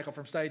say that, Michael,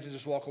 from stage and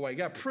just walk away. You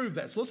got to prove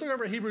that. So let's look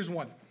over at Hebrews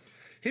 1.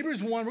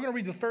 Hebrews 1, we're going to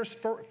read the first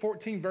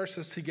 14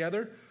 verses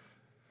together,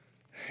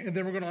 and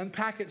then we're going to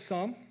unpack it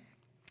some.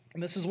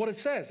 And this is what it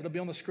says. It'll be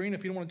on the screen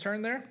if you don't want to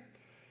turn there. It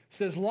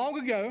says, long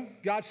ago,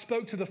 God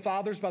spoke to the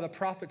fathers by the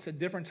prophets at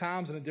different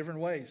times and in different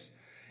ways.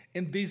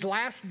 In these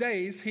last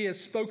days, he has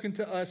spoken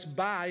to us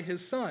by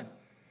his Son.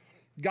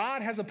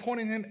 God has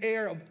appointed him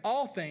heir of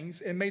all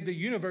things and made the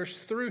universe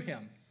through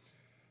him.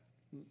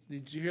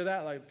 Did you hear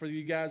that? Like, for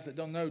you guys that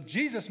don't know,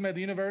 Jesus made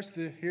the universe.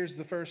 Here's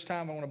the first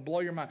time I want to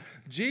blow your mind.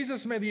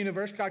 Jesus made the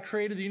universe. God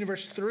created the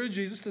universe through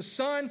Jesus. The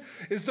Son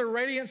is the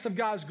radiance of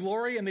God's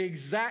glory and the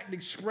exact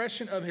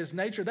expression of his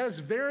nature. That is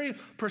very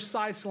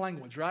precise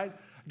language, right?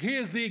 He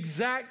is the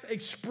exact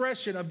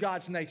expression of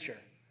God's nature.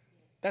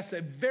 That's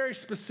a very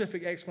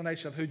specific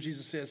explanation of who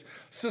Jesus is.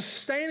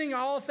 Sustaining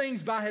all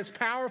things by his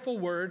powerful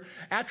word,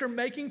 after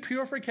making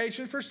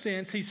purification for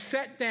sins, he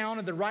sat down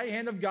at the right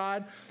hand of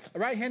God, the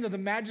right hand of the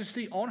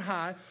majesty on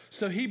high,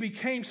 so he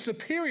became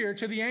superior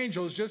to the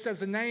angels, just as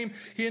the name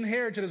he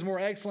inherited is more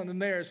excellent than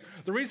theirs.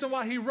 The reason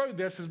why he wrote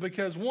this is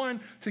because, one,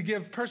 to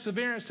give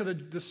perseverance to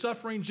the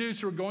suffering Jews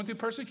who were going through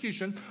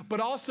persecution, but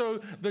also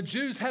the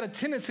Jews had a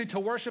tendency to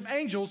worship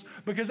angels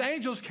because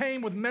angels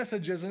came with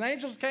messages, and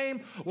angels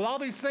came with all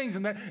these things,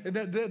 and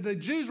the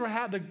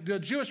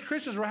Jewish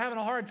Christians were having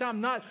a hard time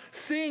not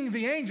seeing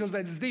the angels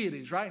as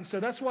deities, right? And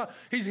so that's why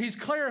he's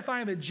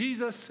clarifying that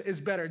Jesus is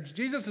better.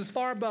 Jesus is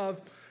far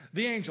above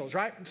the angels,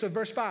 right? And so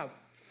verse 5,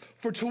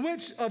 for to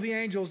which of the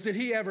angels did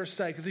he ever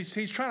say, because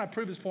he's trying to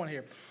prove this point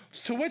here,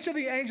 to which of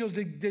the angels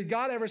did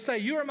God ever say,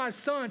 you are my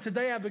son,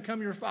 today I've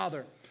become your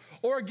father?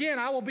 Or again,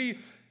 I will be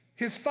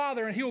his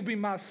father and he will be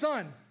my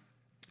son.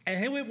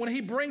 And when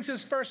he brings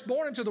his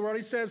firstborn into the world,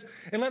 he says,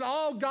 and let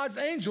all God's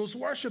angels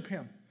worship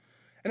him.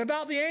 And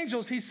about the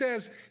angels, he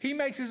says, he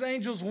makes his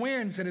angels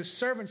winds and his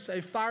servants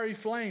a fiery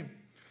flame.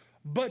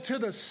 But to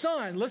the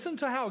Son, listen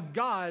to how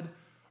God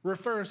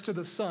refers to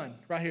the Son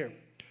right here.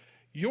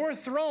 Your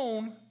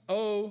throne,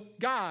 O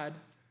God,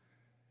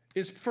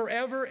 is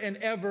forever and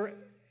ever,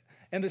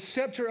 And the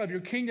scepter of your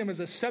kingdom is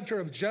a scepter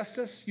of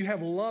justice. You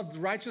have loved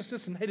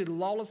righteousness and hated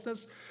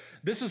lawlessness.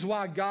 This is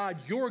why God,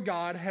 your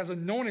God, has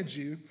anointed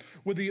you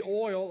with the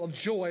oil of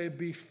joy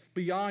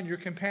beyond your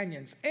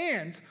companions.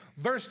 And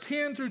verse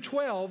 10 through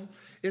 12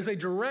 is a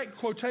direct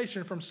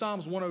quotation from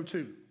Psalms 102.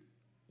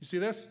 You see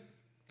this?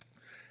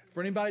 For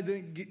anybody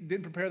that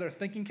didn't prepare their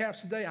thinking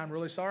caps today, I'm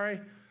really sorry.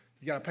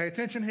 You got to pay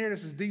attention here.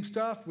 This is deep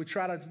stuff. We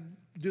try to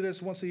do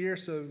this once a year,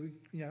 so,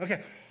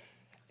 okay.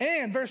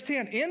 And verse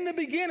 10, in the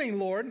beginning,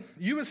 Lord,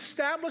 you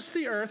established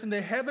the earth, and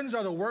the heavens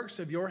are the works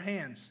of your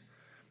hands.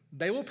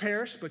 They will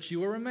perish, but you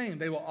will remain.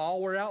 They will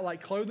all wear out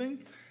like clothing,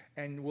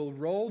 and will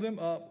roll them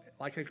up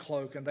like a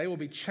cloak, and they will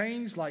be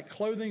changed like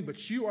clothing,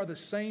 but you are the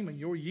same, and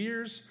your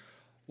years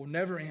will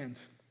never end.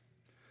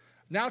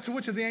 Now to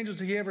which of the angels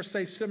did he ever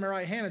say, sit at my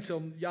right hand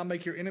until y'all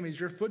make your enemies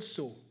your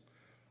footstool?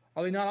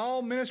 Are they not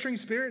all ministering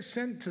spirits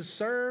sent to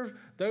serve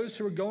those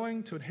who are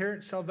going to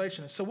inherit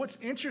salvation? So what's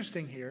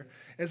interesting here,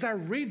 as I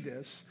read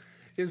this,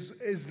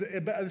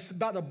 it's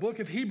about the book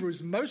of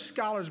Hebrews. Most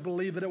scholars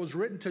believe that it was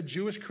written to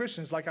Jewish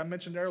Christians, like I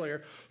mentioned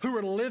earlier, who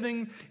were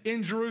living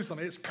in Jerusalem.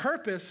 Its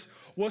purpose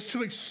was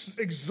to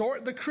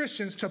exhort the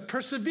Christians to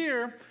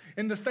persevere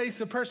in the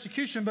face of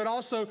persecution, but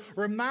also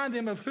remind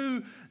them of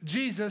who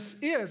Jesus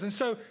is. And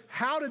so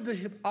how did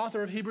the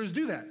author of Hebrews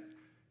do that?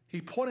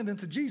 He pointed them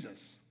to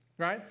Jesus,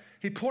 right?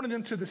 He pointed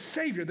them to the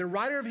Savior. The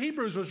writer of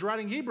Hebrews was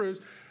writing Hebrews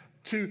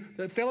to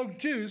the fellow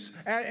Jews,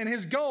 and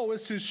his goal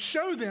was to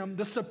show them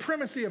the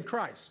supremacy of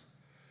Christ.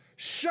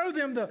 Show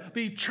them the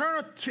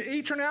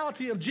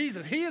eternality of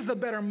Jesus. He is the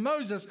better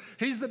Moses.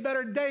 He's the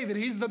better David.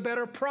 He's the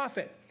better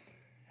prophet.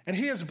 And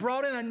he has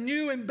brought in a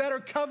new and better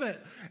covenant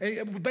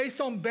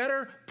based on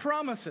better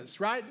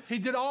promises, right? He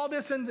did all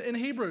this in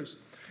Hebrews.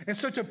 And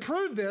so to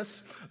prove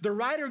this, the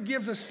writer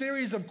gives a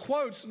series of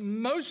quotes.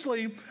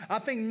 Mostly, I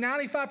think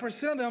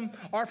 95% of them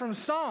are from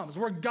Psalms,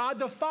 where God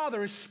the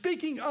Father is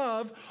speaking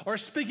of or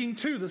speaking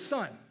to the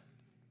Son.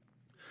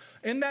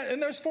 In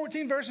those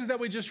 14 verses that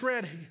we just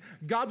read,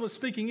 God was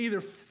speaking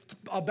either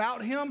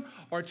about him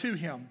or to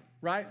him,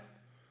 right?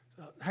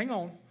 Hang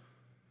on.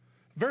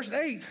 Verse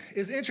 8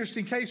 is an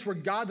interesting case where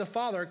God the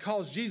Father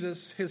calls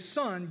Jesus, his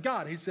Son,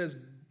 God. He says,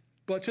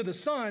 but to the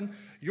Son,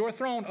 your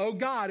throne, O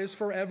God, is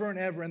forever and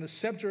ever, and the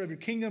scepter of your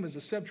kingdom is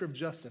the scepter of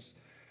justice.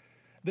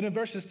 Then in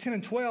verses 10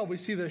 and 12, we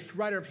see the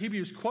writer of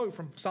Hebrews quote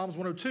from Psalms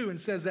 102 and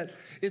says that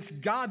it's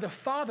God the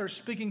Father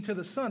speaking to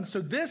the Son.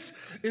 So this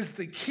is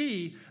the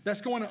key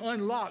that's going to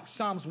unlock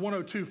Psalms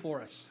 102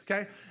 for us,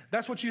 okay?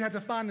 That's what you have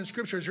to find in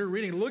Scripture as you're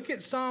reading. Look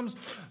at Psalms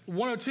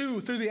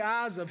 102 through the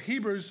eyes of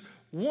Hebrews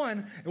 1,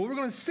 and what we're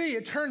going to see,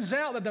 it turns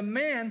out that the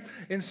man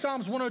in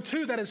Psalms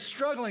 102 that is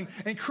struggling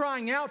and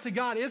crying out to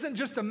God isn't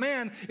just a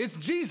man, it's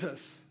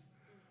Jesus.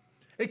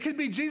 It could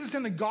be Jesus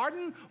in the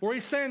garden where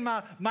he's saying,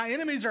 my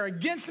enemies are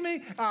against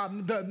me.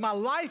 My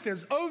life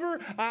is over.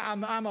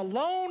 I'm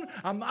alone.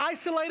 I'm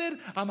isolated.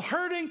 I'm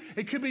hurting.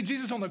 It could be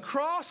Jesus on the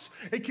cross.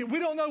 We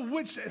don't know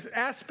which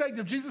aspect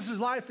of Jesus'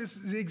 life is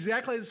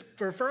exactly is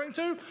referring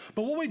to.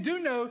 But what we do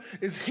know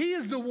is he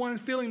is the one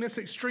feeling this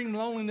extreme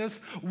loneliness,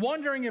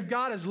 wondering if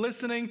God is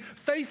listening,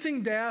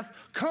 facing death,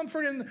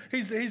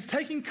 he's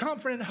taking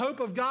comfort and hope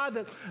of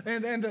God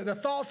and the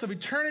thoughts of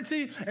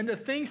eternity and the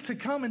things to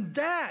come. And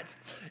that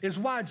is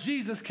why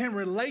Jesus can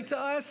relate to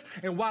us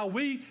and why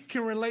we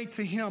can relate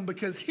to him,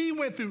 because he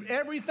went through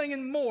everything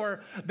and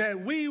more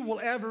that we will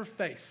ever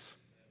face.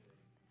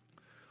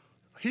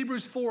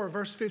 Hebrews 4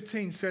 verse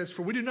 15 says,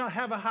 for we do not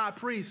have a high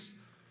priest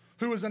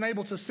who is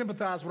unable to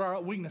sympathize with our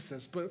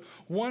weaknesses, but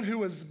one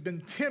who has been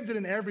tempted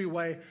in every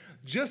way,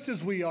 just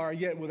as we are,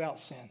 yet without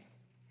sin.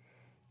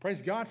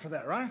 Praise God for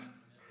that, right?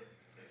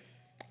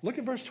 Look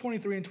at verse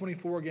 23 and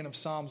 24 again of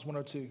Psalms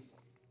 102.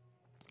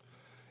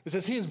 It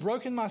says, he has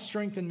broken my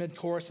strength in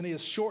mid-course, and he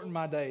has shortened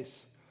my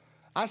days.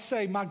 I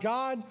say, my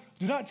God,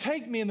 do not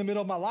take me in the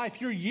middle of my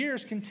life. Your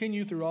years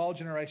continue through all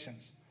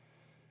generations.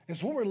 And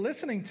so what we're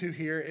listening to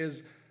here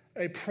is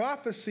a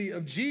prophecy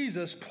of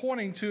Jesus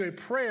pointing to a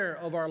prayer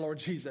of our Lord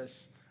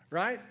Jesus,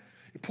 right?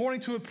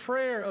 Pointing to a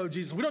prayer of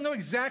Jesus. We don't know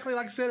exactly,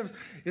 like I said,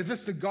 if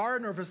it's the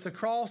garden or if it's the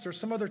cross or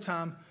some other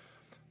time,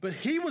 but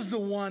he was the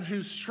one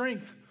whose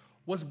strength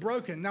was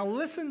broken. Now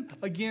listen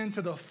again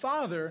to the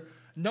Father.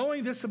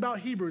 Knowing this about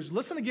Hebrews,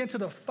 listen again to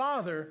the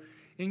Father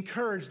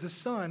encourage the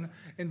Son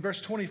in verse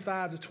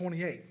 25 to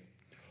 28.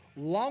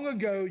 Long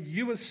ago,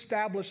 you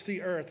established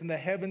the earth, and the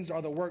heavens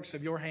are the works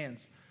of your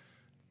hands.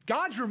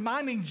 God's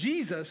reminding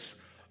Jesus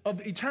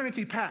of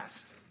eternity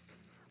past.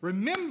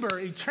 Remember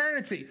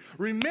eternity.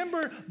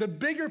 Remember the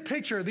bigger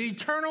picture, the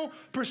eternal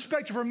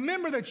perspective.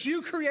 Remember that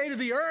you created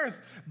the earth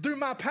through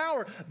my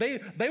power. They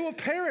will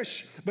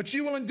perish, but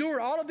you will endure.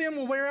 All of them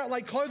will wear out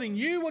like clothing.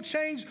 You will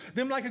change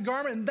them like a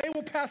garment, and they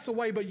will pass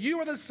away, but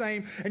you are the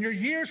same, and your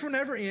years will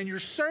never end.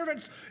 Your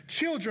servants'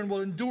 children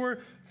will endure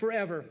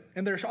forever,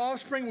 and their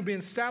offspring will be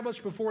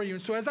established before you.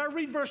 And so as I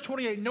read verse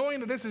 28, knowing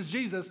that this is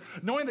Jesus,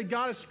 knowing that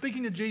God is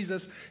speaking to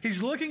Jesus,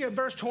 he's looking at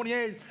verse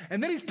 28,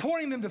 and then he's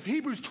pointing them to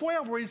Hebrews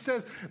 12, where he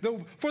says,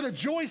 for the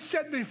joy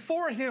set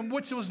before him,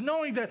 which was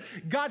knowing that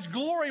God's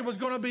glory was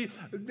going to be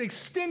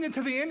extended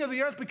to the end of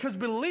the earth because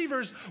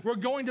believers were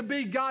going to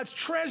be God's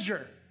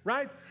treasure,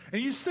 right?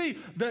 And you see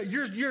that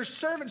your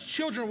servants'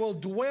 children will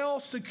dwell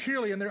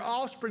securely and their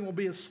offspring will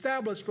be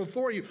established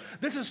before you.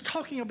 This is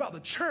talking about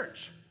the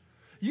church,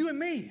 you and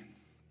me.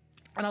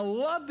 And I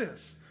love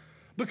this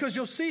because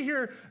you'll see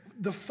here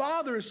the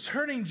Father is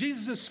turning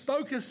Jesus'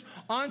 focus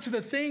onto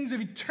the things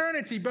of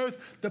eternity, both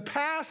the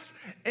past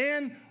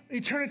and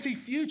eternity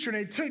future. And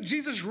it took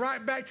Jesus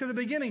right back to the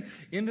beginning.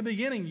 In the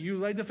beginning, you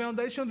laid the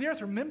foundation of the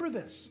earth. Remember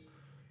this.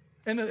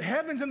 And the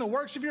heavens and the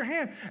works of your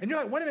hand. And you're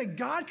like, wait a minute,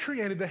 God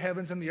created the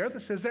heavens and the earth.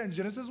 It says that in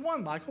Genesis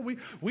 1, Michael.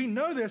 We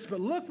know this,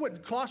 but look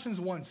what Colossians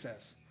 1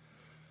 says.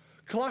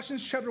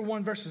 Colossians chapter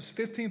 1, verses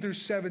 15 through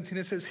 17,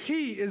 it says,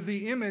 He is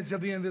the image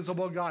of the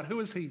invisible God. Who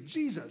is He?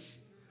 Jesus.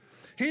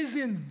 He's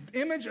the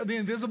image of the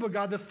invisible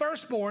God, the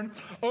firstborn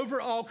over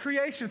all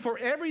creation. For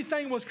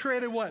everything was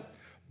created what?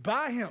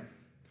 By Him.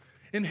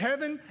 In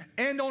heaven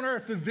and on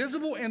earth, the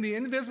visible and the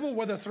invisible,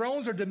 whether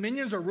thrones or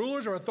dominions or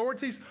rulers or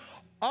authorities,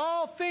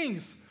 all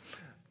things.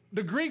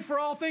 The Greek for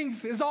all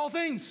things is all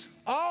things.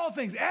 All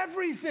things,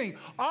 everything.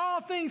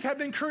 All things have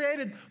been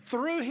created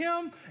through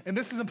Him, and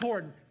this is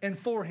important, and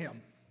for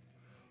Him,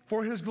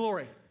 for His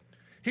glory.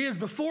 He is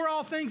before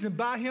all things, and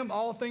by Him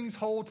all things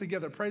hold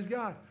together. Praise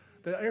God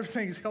that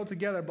everything is held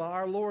together by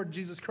our Lord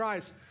Jesus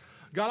Christ.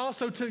 God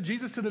also took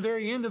Jesus to the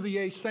very end of the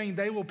age, saying,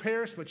 they will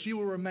perish, but you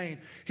will remain.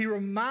 He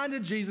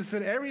reminded Jesus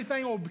that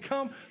everything will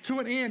come to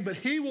an end, but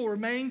He will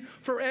remain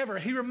forever.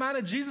 He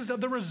reminded Jesus of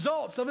the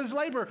results of His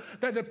labor,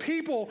 that the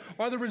people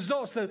are the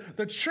results,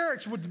 the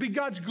church would be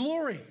God's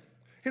glory,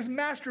 His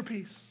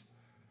masterpiece.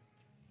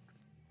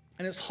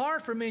 And it's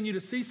hard for me and you to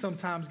see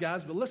sometimes,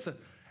 guys, but listen,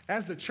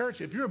 as the church,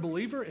 if you're a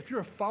believer, if you're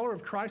a follower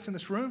of Christ in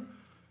this room,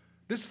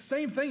 this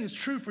same thing is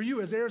true for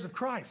you as heirs of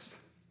Christ.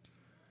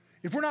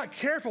 If we're not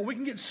careful, we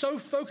can get so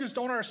focused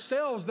on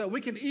ourselves that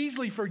we can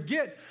easily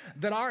forget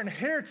that our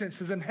inheritance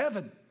is in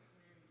heaven,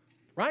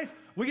 right?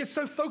 We get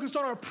so focused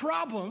on our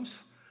problems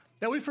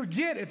that we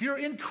forget if you're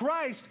in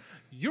Christ,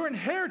 your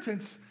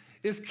inheritance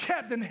is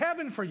kept in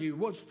heaven for you,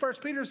 what 1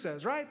 Peter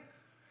says, right?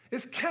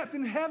 It's kept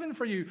in heaven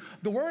for you.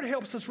 The word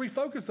helps us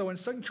refocus, though, in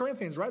 2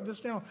 Corinthians. Write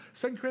this down,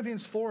 2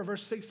 Corinthians 4,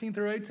 verse 16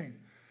 through 18.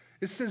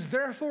 It says,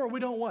 therefore, we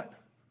don't what?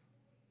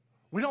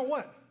 We don't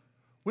what?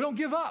 We don't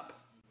give up.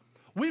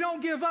 We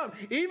don't give up.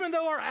 Even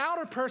though our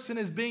outer person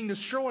is being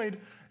destroyed,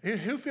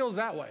 who feels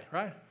that way,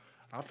 right?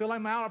 I feel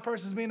like my outer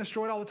person is being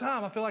destroyed all the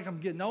time. I feel like I'm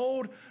getting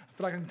old. I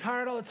feel like I'm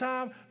tired all the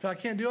time. I feel like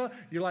I can't do it.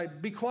 You're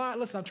like, be quiet.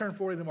 Listen, I'm turning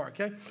 40 tomorrow,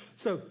 okay?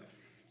 So,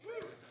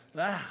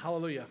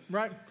 hallelujah,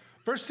 right?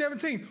 Verse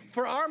 17,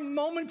 for our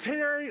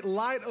momentary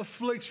light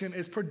affliction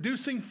is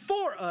producing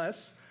for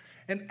us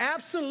an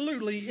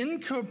absolutely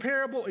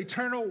incomparable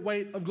eternal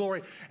weight of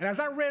glory. And as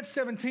I read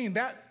 17,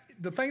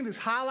 the thing that's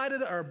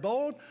highlighted or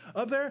bold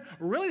up there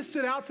really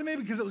stood out to me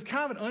because it was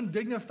kind of an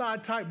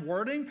undignified type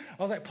wording.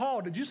 I was like,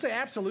 Paul, did you say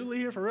absolutely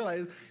here for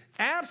real?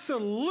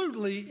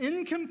 Absolutely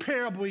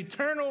incomparable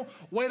eternal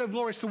weight of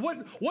glory. So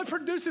what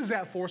produces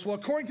that for us? Well,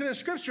 according to the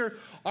scripture,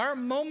 our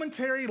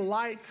momentary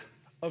light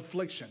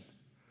affliction.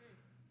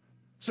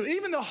 So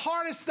even the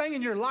hardest thing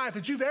in your life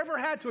that you've ever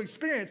had to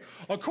experience,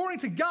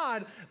 according to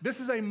God, this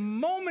is a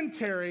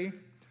momentary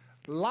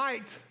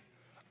light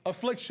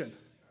affliction.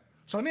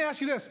 So let me ask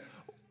you this.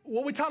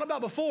 What we talked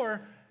about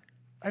before,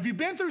 have you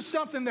been through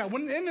something that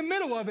when in the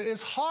middle of it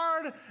is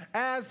hard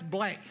as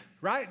blank,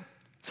 right?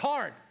 It's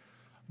hard,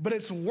 but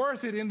it's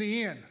worth it in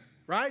the end,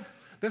 right?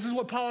 This is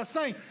what Paul is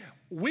saying.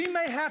 We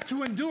may have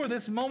to endure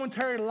this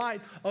momentary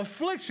light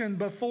affliction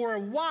for a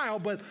while,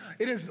 but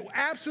it is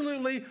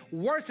absolutely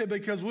worth it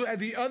because at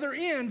the other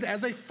end,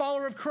 as a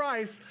follower of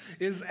Christ,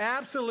 is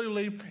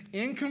absolutely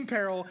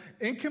incomparable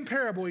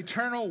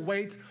eternal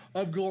weight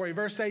of glory.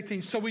 Verse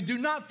 18, so we do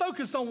not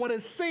focus on what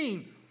is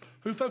seen.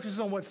 Who focuses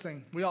on what's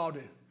seen? We all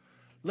do.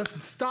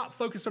 Let's stop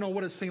focusing on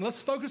what is seen.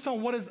 Let's focus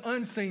on what is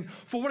unseen.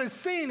 For what is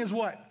seen is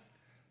what?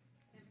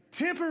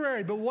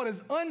 Temporary, but what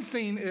is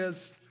unseen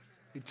is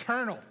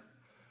eternal.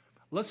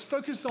 Let's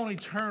focus on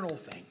eternal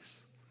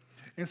things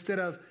instead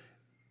of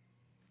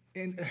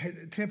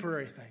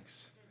temporary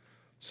things.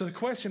 So the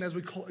question as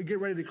we get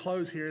ready to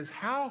close here is,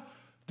 how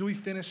do we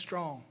finish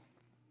strong?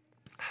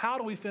 How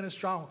do we finish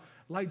strong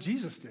like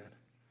Jesus did?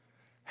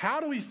 How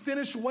do we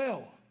finish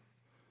well?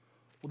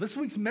 Well, this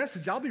week's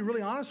message, I'll be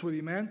really honest with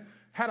you, man,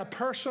 had a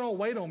personal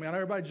weight on me. I know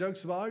everybody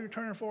jokes about, oh, you're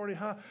turning 40,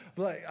 huh?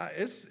 But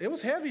it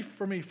was heavy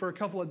for me for a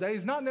couple of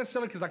days, not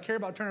necessarily because I care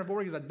about turning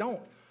 40, because I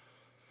don't.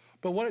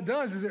 But what it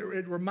does is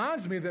it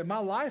reminds me that my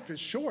life is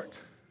short.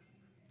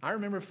 I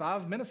remember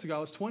 5 minutes ago, I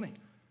was 20.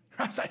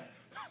 I was like,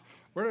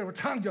 where'd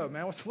time go,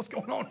 man? What's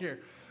going on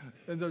here?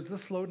 And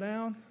let's slow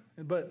down.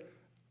 But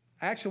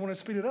I actually want to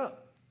speed it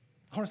up.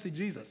 I want to see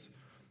Jesus.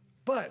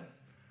 But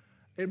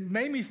it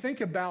made me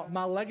think about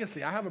my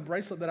legacy. I have a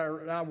bracelet that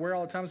I wear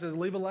all the time that says,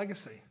 leave a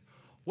legacy.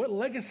 What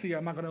legacy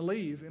am I going to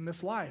leave in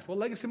this life? What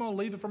legacy am I going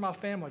to leave for my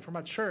family, for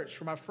my church,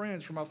 for my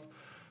friends,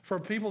 for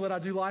people that I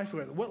do life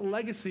with? What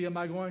legacy am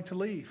I going to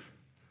leave?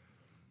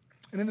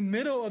 And in the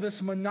middle of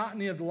this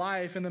monotony of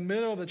life, in the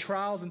middle of the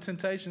trials and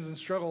temptations and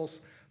struggles,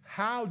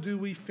 how do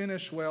we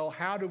finish well?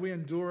 How do we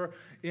endure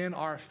in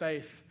our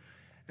faith?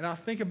 And I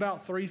think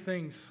about three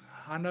things.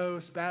 I know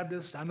it's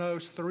Baptist. I know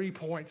it's 3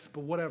 points,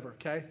 but whatever,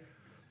 okay?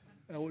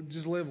 We'll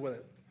just live with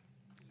it.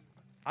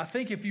 I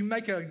think if you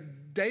make a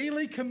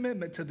daily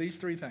commitment to these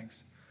three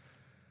things,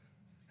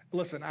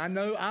 listen, I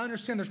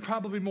understand there's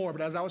probably more,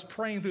 but as I was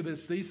praying through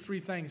this, these three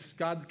things,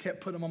 God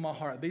kept putting them on my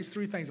heart. These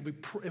three things,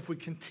 if we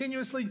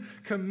continuously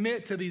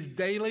commit to these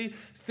daily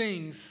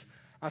things,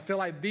 I feel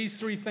like these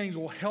three things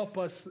will help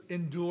us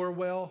endure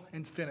well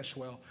and finish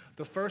well.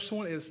 The first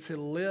one is to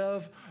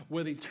live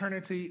with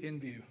eternity in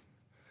view.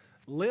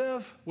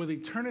 Live with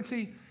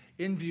eternity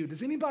in view.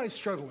 Does anybody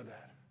struggle with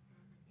that?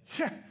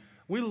 Yeah.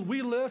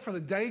 We live from the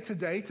day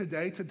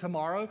to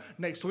tomorrow,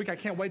 next week. I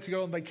can't wait to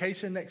go on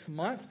vacation next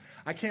month.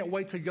 I can't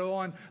wait to go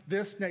on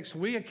this next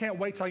week. I can't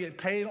wait till I get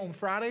paid on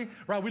Friday,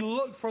 right? We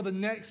look for the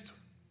next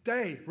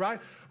day,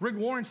 right? Rick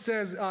Warren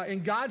says,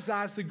 in God's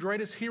eyes, the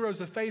greatest heroes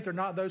of faith are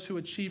not those who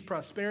achieve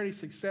prosperity,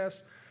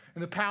 success,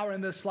 and the power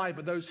in this life,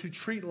 but those who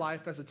treat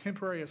life as a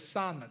temporary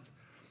assignment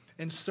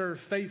and serve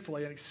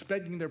faithfully and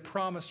expecting their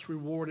promised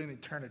reward in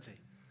eternity.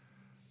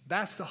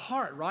 That's the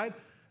heart, right?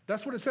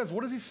 That's what it says.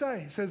 What does he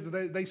say? He says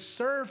that they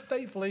serve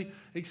faithfully,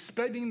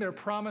 expecting their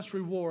promised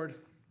reward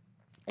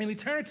in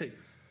eternity.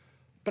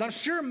 But I'm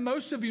sure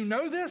most of you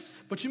know this,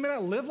 but you may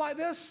not live like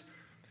this.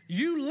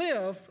 You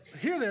live,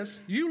 hear this,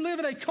 you live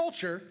in a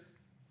culture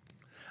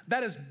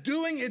that is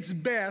doing its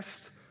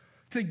best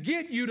to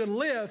get you to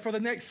live for the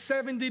next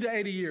 70 to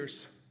 80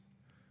 years.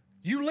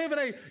 You live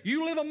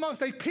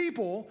amongst a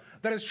people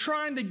that is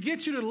trying to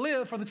get you to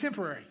live for the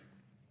temporary.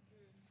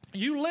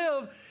 You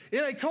live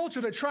in a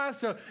culture that tries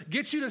to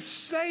get you to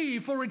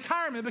save for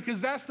retirement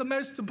because that's the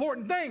most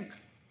important thing.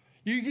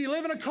 You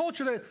live in a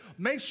culture that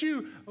makes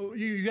you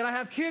got to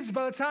have kids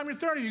by the time you're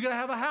 30. You got to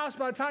have a house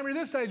by the time you're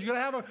this age. You got to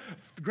have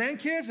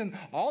grandkids and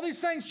all these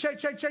things.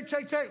 Check.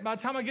 By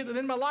the time I get to the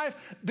end of my life,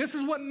 this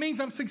is what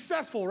means I'm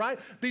successful, right?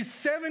 These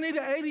 70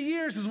 to 80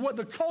 years is what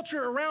the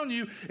culture around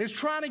you is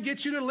trying to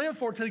get you to live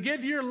for, to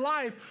give your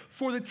life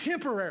for the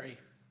temporary.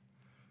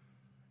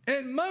 And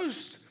at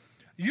most,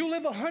 you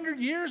live 100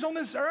 years on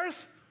this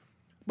earth,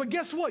 but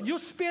guess what? You'll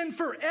spend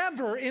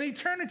forever in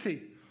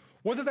eternity,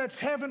 whether that's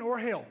heaven or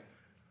hell.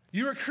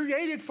 You are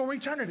created for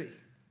eternity.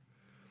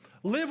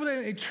 Live with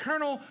an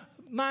eternal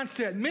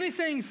mindset. Many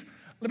things,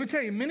 let me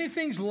tell you, many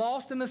things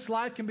lost in this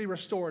life can be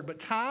restored, but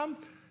time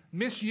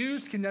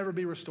misused can never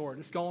be restored.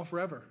 It's gone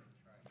forever.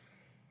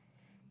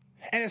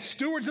 And as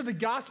stewards of the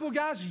gospel,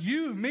 guys,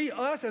 you, me,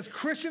 us, as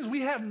Christians,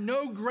 we have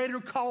no greater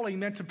calling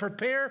than to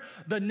prepare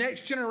the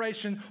next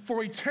generation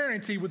for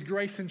eternity with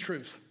grace and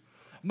truth.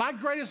 My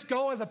greatest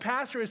goal as a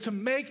pastor is to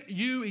make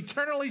you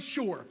eternally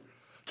sure,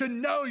 to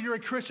know you're a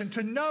Christian,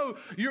 to know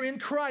you're in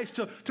Christ,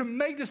 to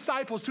make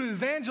disciples, to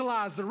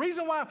evangelize. The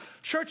reason why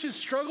churches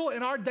struggle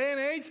in our day and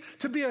age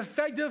to be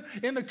effective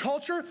in the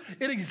culture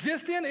it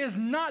exists in is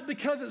not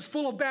because it's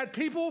full of bad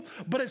people,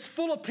 but it's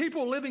full of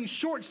people living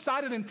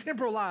short-sighted and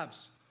temporal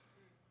lives.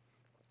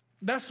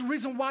 That's the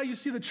reason why you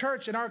see the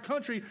church in our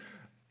country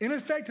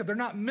ineffective. They're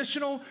not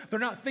missional. They're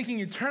not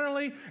thinking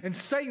eternally, and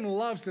Satan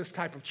loves this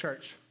type of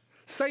church.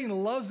 Satan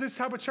loves this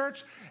type of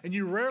church, and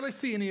you rarely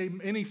see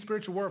any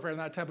spiritual warfare in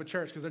that type of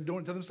church because they're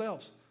doing it to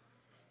themselves,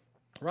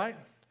 right?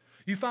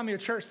 You find me a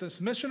church that's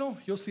missional,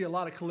 you'll see a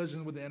lot of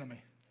collision with the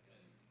enemy.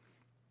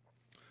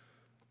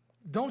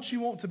 Don't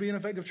you want to be an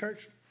effective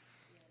church?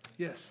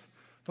 Yes.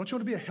 Don't you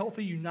want to be a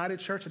healthy, united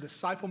church, a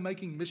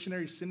disciple-making,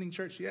 missionary-sending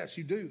church? Yes,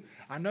 you do.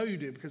 I know you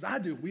do because I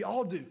do. We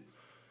all do.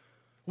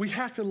 We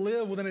have to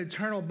live with an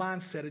eternal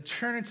mindset,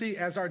 eternity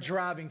as our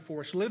driving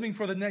force, living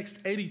for the next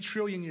 80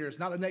 trillion years,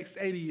 not the next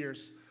 80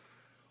 years.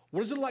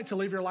 What is it like to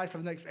live your life for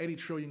the next 80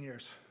 trillion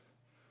years?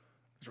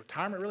 Does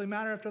retirement really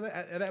matter after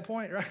that, at that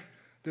point, right?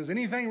 Does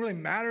anything really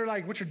matter,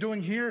 like what you're doing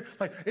here?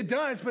 Like it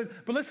does, but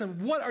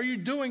listen, what are you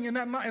doing in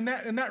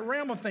that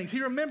realm of things?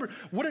 He remembered,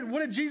 what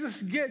did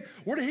Jesus get?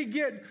 Where did he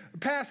get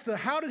past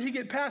how did he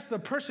get past the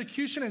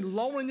persecution and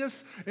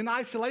loneliness and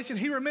isolation?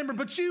 He remembered,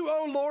 but you,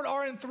 O Lord,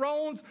 are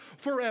enthroned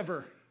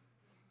forever.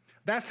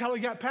 That's how he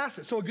got past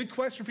it. So a good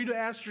question for you to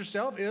ask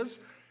yourself is,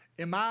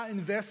 am I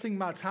investing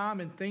my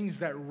time in things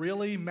that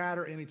really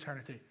matter in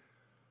eternity?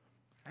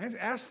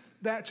 Ask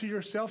that to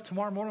yourself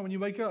tomorrow morning when you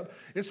wake up.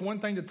 It's one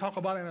thing to talk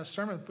about it in a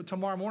sermon, but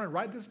tomorrow morning,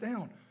 write this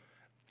down.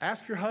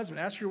 Ask your husband,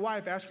 ask your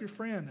wife, ask your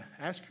friend,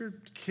 ask your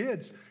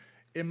kids,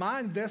 am I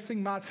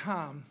investing my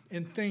time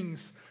in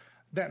things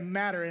that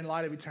matter in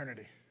light of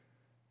eternity?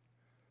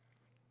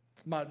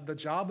 The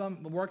job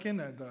I'm working,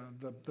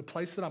 the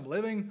place that I'm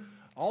living,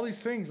 all these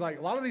things, like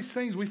a lot of these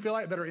things we feel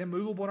like that are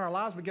immovable in our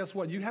lives, but guess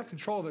what? You have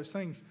control of those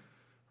things,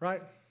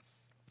 right?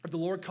 If the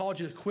Lord called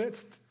you to quit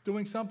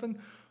doing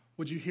something,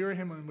 would you hear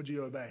him and would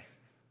you obey?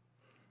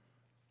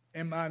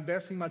 Am I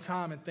investing my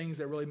time in things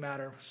that really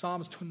matter?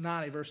 Psalms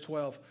 90, verse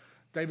 12,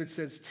 David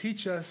says,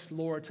 teach us,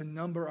 Lord, to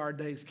number our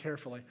days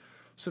carefully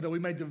so that we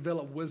may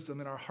develop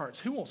wisdom in our hearts.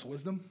 Who wants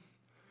wisdom?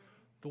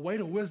 The way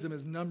to wisdom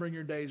is numbering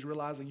your days,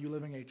 realizing you're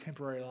living a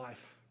temporary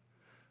life.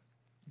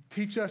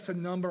 teach us to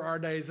number our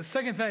days. The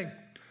second thing,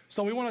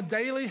 so we want to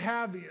daily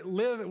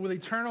live with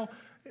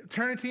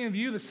eternity in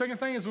view. The second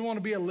thing is we want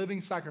to be a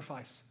living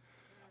sacrifice.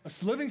 A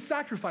living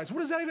sacrifice. What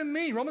does that even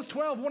mean? Romans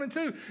 12, 1 and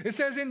 2. It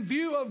says, in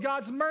view of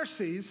God's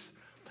mercies,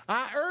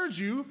 I urge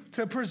you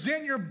to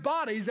present your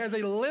bodies as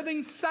a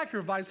living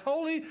sacrifice,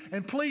 holy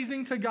and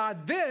pleasing to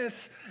God.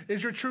 This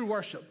is your true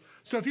worship.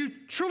 So if you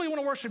truly want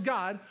to worship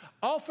God,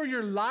 offer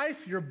your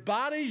life, your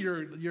body,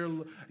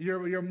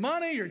 your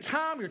money, your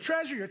time, your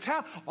treasure, your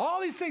talent,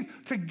 all these things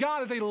to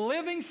God as a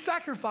living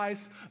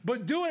sacrifice,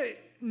 but do it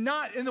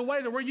not in the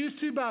way that we're used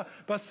to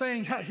by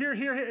saying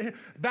here,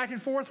 back and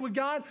forth with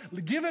God.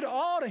 Give it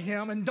all to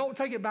Him and don't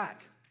take it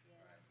back. Yes.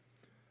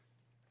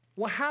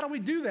 Well, how do we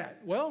do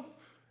that? Well,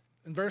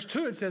 in verse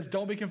 2 it says,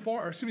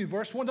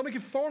 verse 1, don't be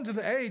conformed to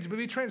the age, but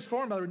be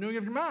transformed by the renewing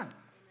of your mind.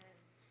 Amen.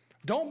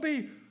 Don't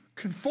be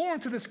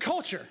conformed to this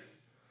culture.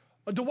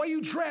 The way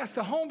you dress,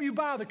 the home you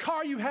buy, the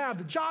car you have,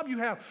 the job you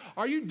have.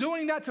 Are you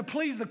doing that to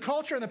please the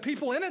culture and the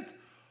people in it?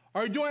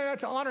 Or are you doing that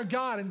to honor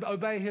God and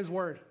obey His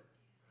word?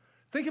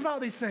 Think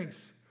about these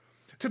things.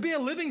 To be a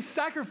living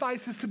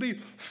sacrifice is to be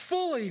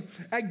fully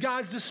at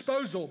God's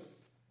disposal.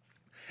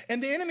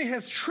 And the enemy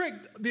has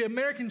tricked the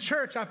American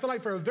church, I feel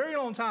like for a very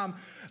long time,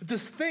 to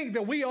think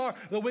that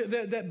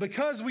that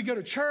because we go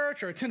to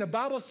church or attend a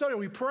Bible study or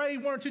we pray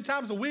 1 or 2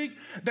 times a week,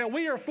 that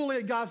we are fully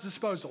at God's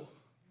disposal.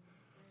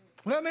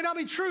 Well, that may not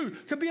be true.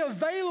 To be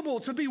available,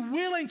 to be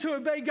willing to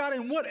obey God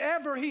in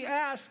whatever He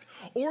asks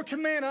or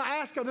command. I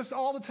ask this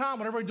all the time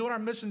whenever we're doing our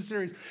mission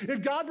series.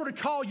 If God were to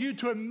call you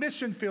to a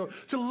mission field,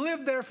 to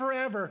live there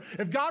forever,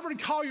 if God were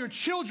to call your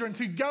children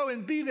to go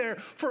and be there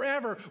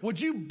forever, would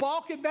you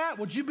balk at that?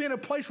 Would you be in a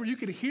place where you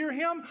could hear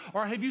Him?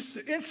 Or have you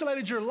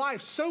insulated your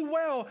life so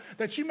well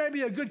that you may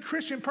be a good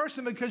Christian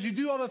person because you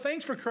do all the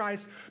things for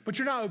Christ, but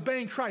you're not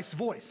obeying Christ's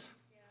voice?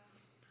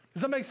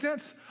 Does that make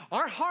sense?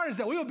 Our heart is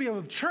that we will be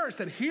a church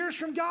that hears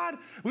from God.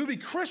 We will be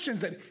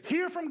Christians that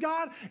hear from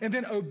God and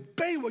then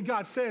obey what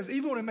God says,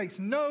 even when it makes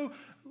no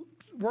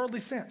worldly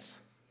sense.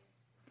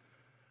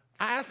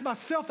 I ask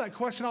myself that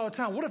question all the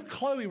time. What if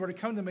Chloe were to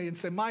come to me and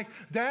say,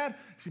 Dad,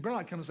 she better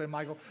not come and say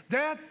Michael,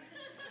 Dad,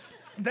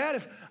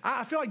 if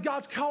I feel like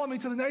God's calling me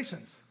to the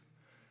nations.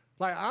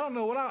 Like, I don't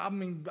know what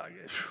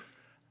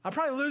I'd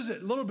probably lose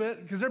it a little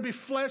bit because there'd be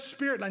flesh,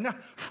 spirit,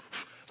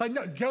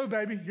 no, go,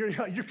 baby.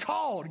 You're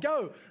called.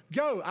 Go.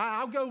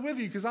 I'll go with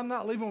you because I'm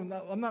not leaving.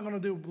 I'm not going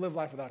to live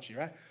life without you,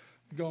 right?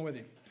 I'm going with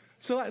you.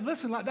 So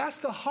listen, that's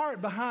the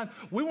heart behind.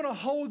 We want to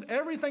hold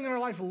everything in our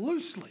life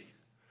loosely,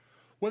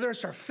 whether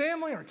it's our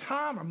family, our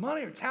time, our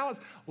money, our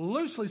talents,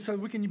 loosely so that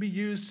we can be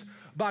used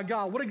by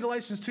God. What did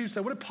Galatians 2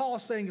 say? What did Paul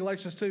say in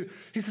Galatians 2?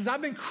 He says,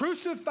 I've been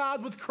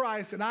crucified with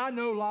Christ and I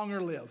no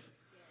longer live,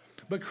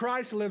 but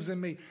Christ lives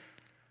in me.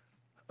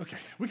 Okay,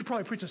 we could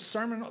probably preach a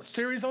sermon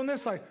series on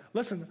this. Like,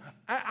 listen,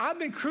 I've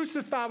been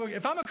crucified.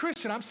 If I'm a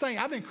Christian, I'm saying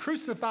I've been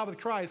crucified with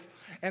Christ,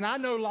 and I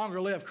no longer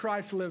live.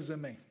 Christ lives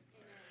in me.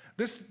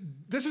 This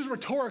is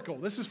rhetorical.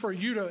 This is for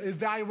you to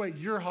evaluate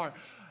your heart.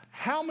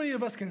 How many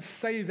of us can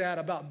say that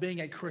about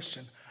being a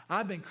Christian?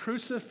 I've been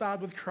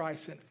crucified with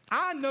Christ, and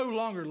I no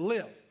longer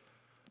live,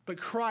 but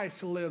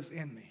Christ lives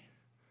in me.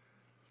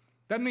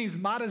 That means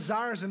my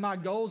desires and my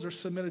goals are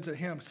submitted to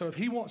Him. So if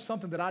He wants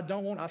something that I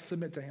don't want, I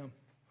submit to Him.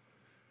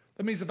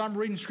 That means if I'm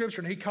reading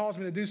Scripture and He calls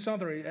me to do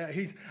something, or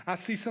I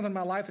see something in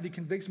my life that He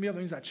convicts me of, that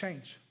means I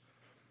change.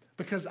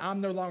 Because I'm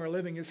no longer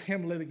living, it's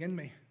Him living in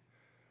me.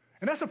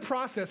 And that's a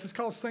process. It's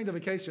called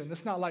sanctification.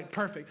 It's not like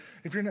perfect.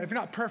 If you're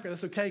not perfect,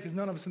 that's okay because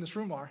none of us in this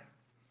room are.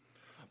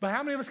 But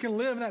how many of us can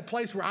live in that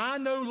place where I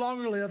no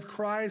longer live,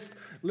 Christ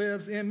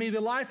lives in me?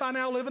 The life I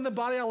now live in the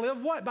body, I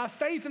live what? By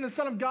faith in the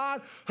Son of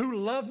God who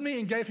loved me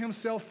and gave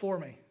Himself for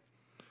me.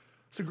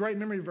 It's a great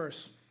memory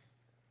verse.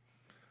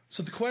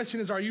 So the question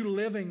is, are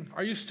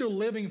you still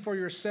living for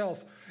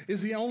yourself?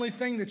 Is the only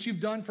thing that you've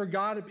done for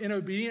God in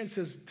obedience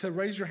is to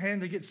raise your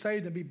hand to get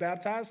saved and be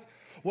baptized?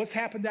 What's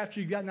happened after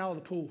you've gotten out of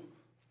the pool?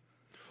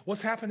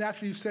 What's happened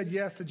after you've said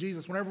yes to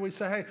Jesus? Whenever we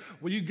say, hey,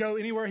 will you go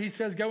anywhere He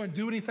says go and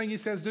do anything He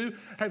says do?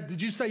 Hey,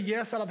 did you say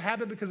yes out of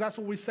habit because that's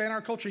what we say in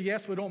our culture?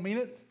 Yes, we don't mean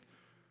it.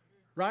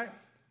 Right?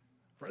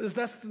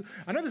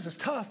 I know this is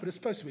tough, but it's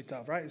supposed to be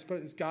tough, right?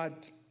 It's God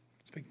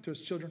speaking to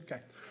His children.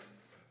 Okay.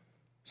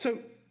 So,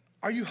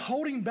 are you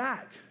holding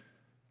back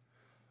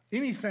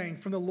anything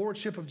from the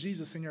lordship of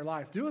Jesus in your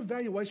life? Do an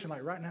evaluation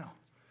like right now.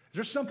 Is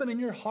there something in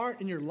your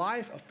heart, in your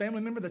life, a family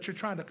member that you're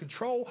trying to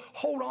control,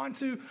 hold on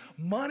to?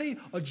 Money,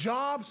 a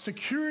job,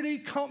 security,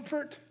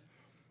 comfort,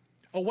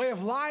 a way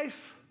of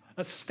life,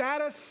 a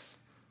status,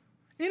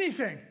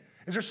 anything.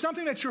 Is there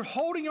something that you're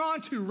holding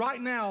on to right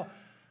now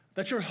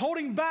that you're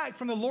holding back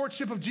from the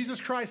lordship of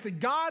Jesus Christ that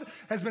God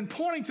has been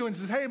pointing to and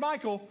says, hey,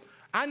 Michael,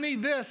 I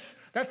need this.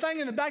 That thing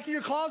in the back of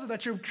your closet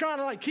that you're trying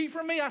to keep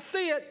from me, I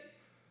see it.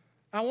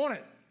 I want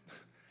it.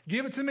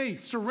 Give it to me.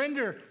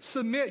 Surrender,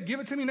 submit, give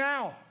it to me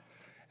now.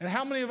 And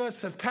how many of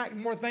us have packed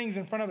more things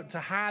in front of it to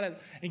hide it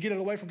and get it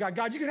away from God?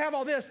 God, you can have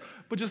all this,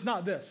 but just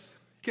not this.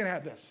 You can't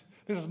have this.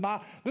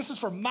 This is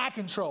for my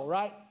control,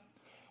 right?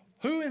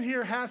 Who in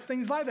here has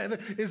things like that?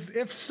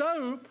 If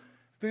so,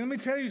 then let me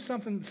tell you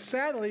something.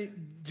 Sadly,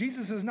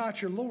 Jesus is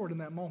not your Lord in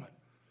that moment.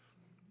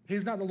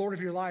 He's not the Lord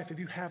of your life if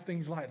you have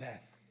things like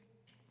that.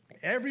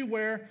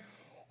 Everywhere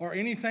or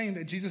anything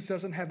that Jesus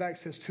doesn't have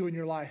access to in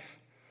your life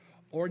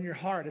or in your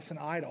heart, it's an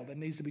idol that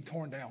needs to be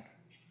torn down.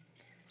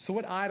 So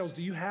what idols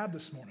do you have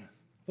this morning?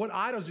 What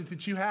idols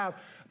did you have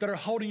that are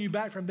holding you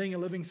back from being a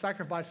living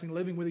sacrifice and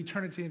living with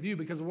eternity in view?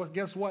 Because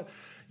guess what?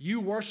 You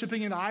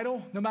worshiping an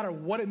idol, no matter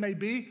what it may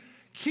be,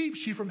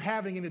 keeps you from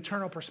having an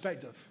eternal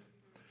perspective.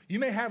 You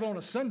may have it on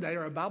a Sunday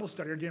or a Bible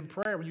study or during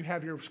prayer when you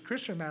have your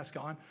Christian mask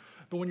on,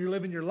 but when you're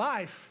living your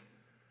life,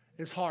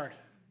 it's hard.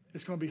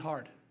 It's going to be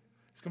hard.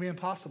 It's going to be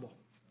impossible.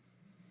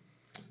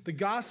 The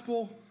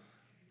gospel,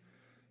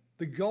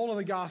 the goal of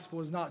the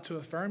gospel is not to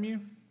affirm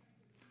you.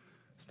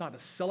 It's not to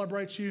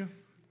celebrate you.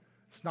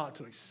 It's not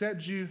to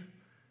accept you,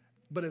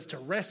 but it's to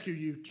rescue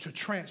you, to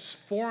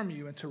transform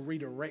you, and to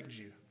redirect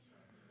you.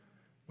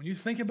 When you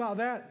think about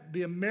that,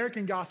 the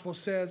American gospel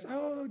says,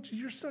 oh,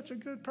 you're such a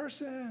good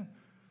person.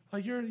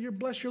 Like, you're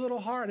bless your little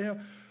heart.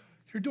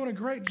 You're doing a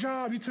great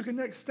job. You took a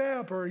next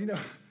step, or,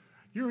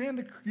 you're in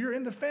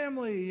the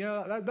family.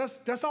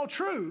 That's all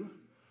true,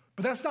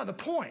 but that's not the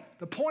point.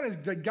 The point is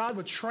that God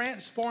would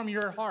transform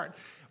your heart.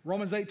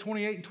 Romans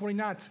 8:28 and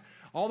 29.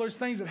 All those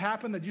things that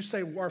happen that you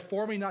say are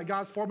for me, not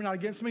God's for me, not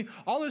against me,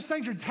 all those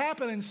things are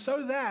happening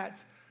so that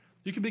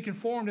you can be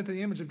conformed into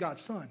the image of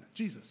God's Son,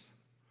 Jesus.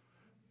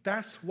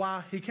 That's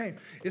why he came.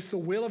 It's the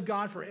will of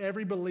God for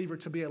every believer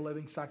to be a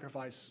living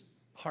sacrifice.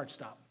 Hard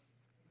stop.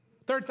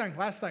 Third thing,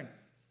 last thing.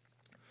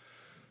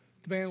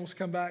 The band wants to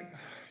come back.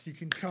 You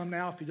can come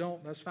now. If you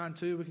don't, that's fine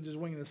too. We can just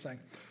wing this thing.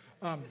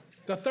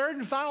 The third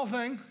and final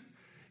thing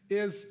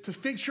is to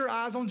fix your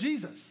eyes on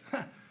Jesus.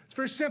 It's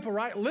very simple,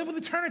 right? Live with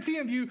eternity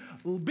in view,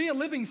 be a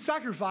living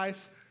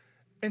sacrifice,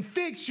 and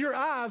fix your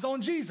eyes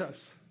on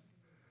Jesus.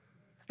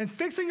 And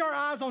fixing our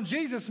eyes on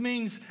Jesus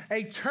means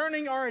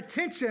turning our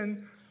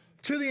attention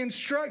to the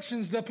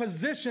instructions, the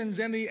positions,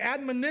 and the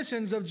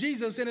admonitions of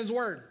Jesus in his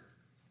word.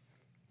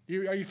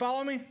 Are you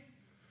following me?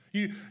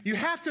 You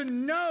have to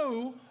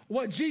know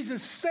what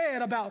Jesus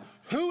said about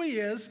who he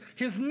is,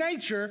 his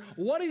nature,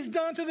 what he's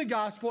done through the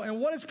gospel,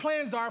 and what his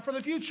plans are for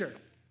the future.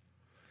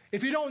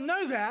 If you don't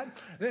know that,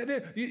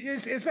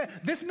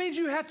 this means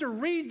you have to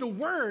read the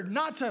word,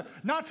 not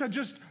to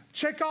just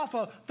check off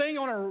a thing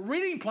on a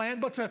reading plan,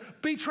 but to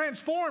be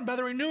transformed by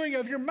the renewing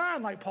of your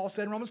mind, like Paul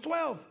said in Romans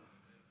 12.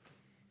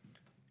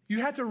 You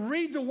have to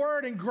read the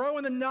word and grow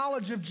in the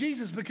knowledge of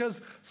Jesus,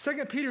 because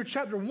 2 Peter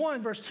chapter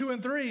 1, verse 2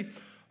 and 3,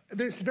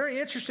 it's very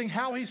interesting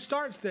how he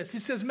starts this. He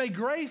says, may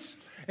grace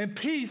and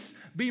peace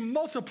be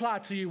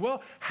multiplied to you.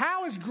 Well,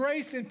 how is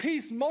grace and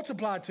peace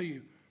multiplied to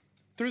you?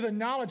 Through the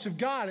knowledge of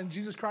God and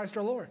Jesus Christ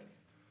our Lord.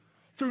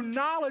 Through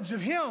knowledge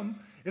of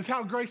him is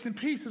how grace and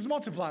peace is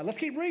multiplied. Let's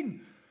keep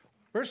reading.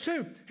 Verse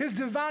 2, his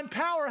divine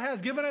power has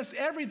given us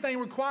everything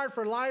required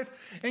for life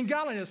and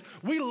godliness.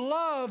 We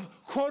love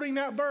quoting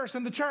that verse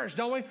in the church,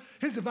 don't we?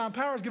 His divine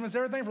power has given us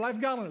everything for life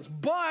and godliness.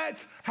 But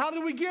how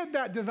do we get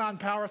that divine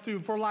power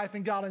for life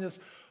and godliness?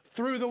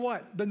 Through the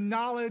what? The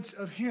knowledge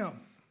of him.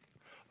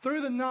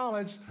 Through the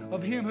knowledge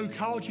of him who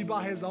called you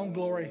by his own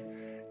glory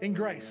and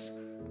grace.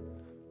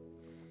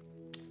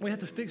 We have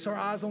to fix our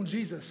eyes on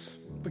Jesus,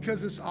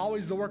 because it's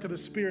always the work of the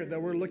Spirit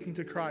that we're looking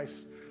to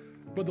Christ.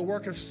 But the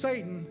work of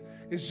Satan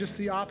is just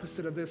the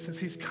opposite of this, since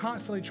he's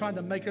constantly trying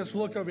to make us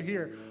look over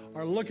here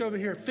or look over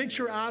here. Fix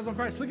your eyes on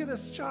Christ. Look at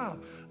this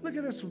job. Look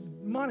at this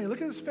money.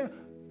 Look at this family.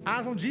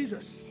 Eyes on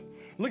Jesus.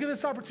 Look at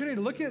this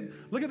opportunity. Look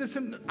at this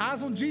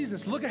eyes on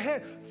Jesus. Look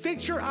ahead.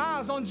 Fix your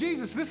eyes on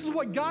Jesus. This is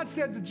what God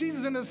said to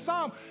Jesus in this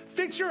psalm.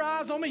 Fix your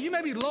eyes on me. You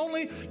may be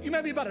lonely. You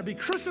may be about to be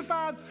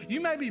crucified. You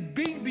may be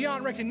beaten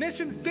beyond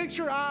recognition. Fix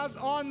your eyes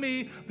on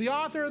me, the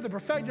author, the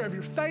perfecter of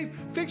your faith.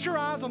 Fix your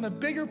eyes on the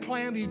bigger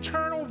plan, the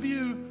eternal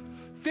view.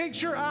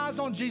 Fix your eyes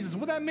on Jesus.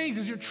 What that means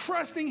is you're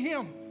trusting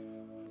him,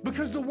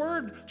 because the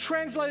word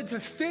translated to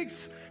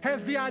fix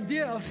has the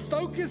idea of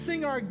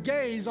focusing our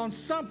gaze on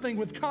something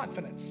with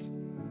confidence.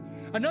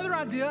 Another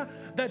idea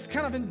that's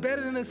kind of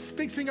embedded in this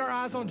fixing our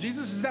eyes on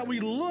Jesus is that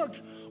we look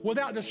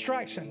without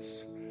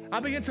distractions. I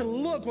begin to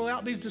look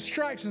without these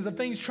distractions of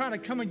things trying to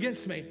come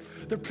against me.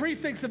 The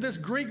prefix of this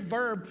Greek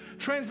verb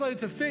translated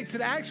to fix, it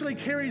actually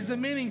carries the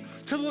meaning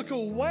to look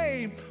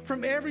away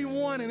from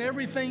everyone and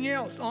everything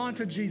else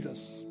onto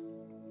Jesus.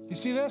 You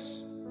see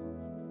this?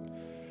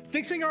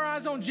 Fixing our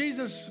eyes on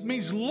Jesus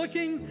means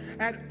looking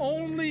at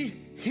only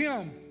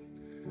him.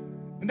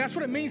 And that's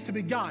what it means to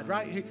be God,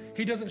 right?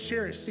 He doesn't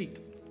share his seat.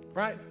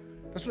 Right?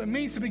 That's what it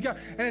means to be God.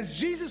 And as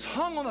Jesus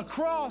hung on the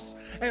cross,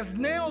 as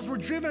nails were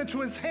driven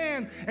into his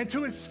hand and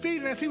to his feet,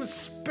 and as he was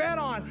spat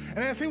on, and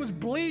as he was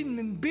bleeding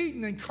and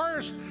beaten and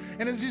cursed,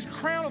 and as his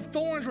crown of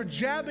thorns were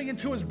jabbing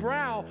into his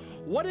brow,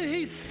 what did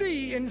he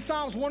see in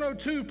Psalms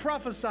 102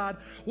 prophesied?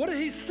 What did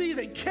he see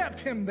that kept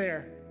him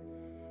there?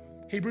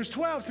 Hebrews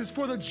 12 says,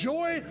 for the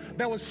joy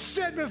that was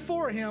set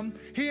before him,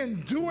 he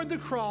endured the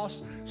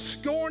cross,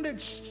 scorned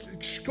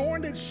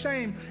its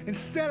shame, and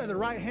sat at the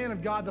right hand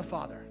of God the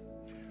Father.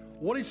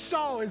 What he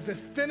saw is the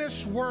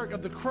finished work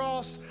of the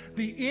cross,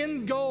 the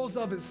end goals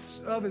of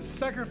his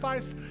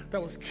sacrifice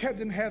that was kept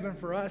in heaven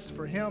for us,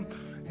 for him,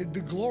 the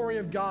glory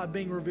of God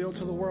being revealed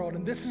to the world.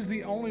 And this is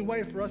the only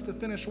way for us to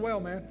finish well,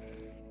 man.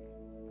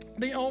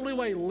 The only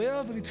way,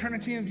 live with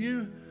eternity in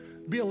view,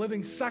 be a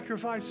living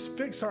sacrifice,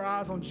 fix our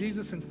eyes on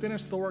Jesus, and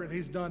finish the work that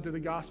he's done through the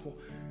gospel.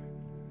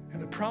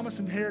 And the promised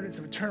inheritance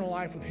of eternal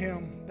life with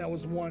him that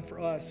was won for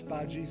us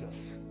by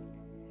Jesus.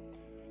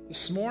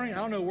 This morning, I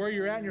don't know where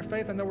you're at in your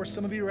faith. I know where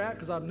some of you are at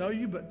because I know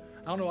you, but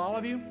I don't know all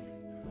of you.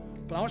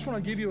 But I just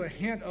want to give you a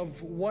hint of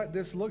what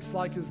this looks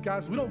like is,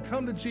 guys, we don't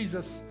come to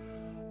Jesus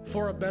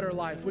for a better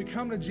life. We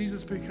come to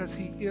Jesus because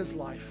he is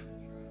life.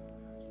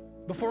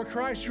 Before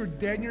Christ, you're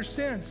dead in your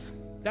sins.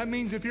 That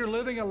means if you're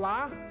living a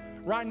lie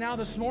right now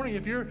this morning,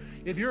 if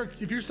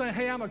you're saying,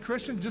 hey, I'm a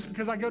Christian just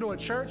because I go to a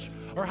church,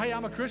 or hey,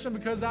 I'm a Christian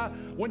because I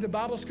went to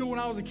Bible school when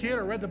I was a kid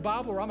or read the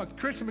Bible, or I'm a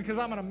Christian because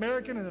I'm an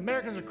American and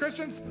Americans are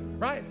Christians,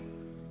 right?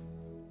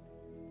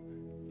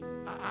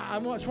 I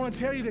just want to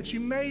tell you that you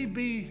may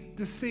be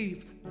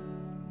deceived.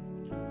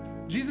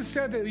 Jesus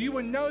said that you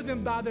would know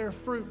them by their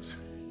fruit.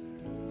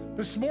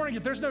 This morning,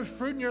 if there's no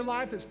fruit in your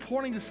life that's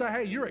pointing to say,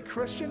 hey, you're a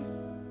Christian,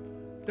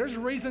 there's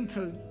reason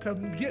to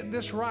get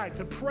this right,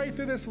 to pray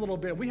through this a little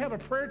bit. We have a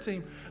prayer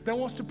team that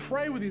wants to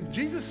pray with you.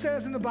 Jesus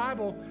says in the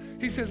Bible,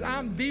 he says,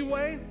 I'm the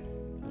way,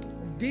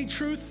 the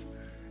truth,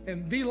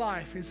 and the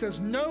life. He says,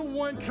 no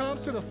one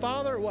comes to the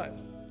Father, what?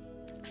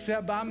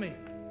 Except by me.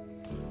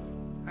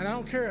 And I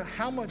don't care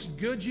how much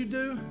good you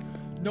do,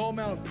 no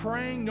amount of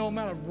praying, no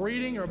amount of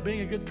reading or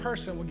being a good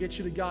person will get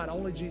you to God,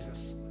 only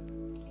Jesus.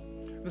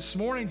 This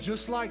morning,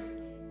 just like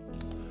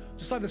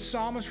the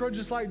psalmist wrote,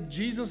 just like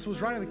Jesus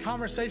was writing the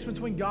conversation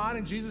between God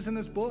and Jesus in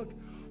this book,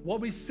 what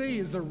we see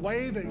is the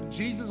way that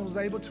Jesus was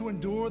able to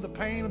endure the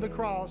pain of the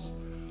cross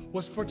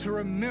was to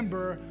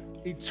remember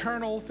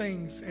eternal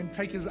things and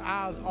take his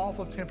eyes off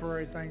of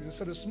temporary things. And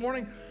so this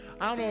morning,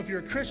 I don't know if you're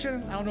a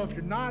Christian. I don't know if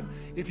you're not.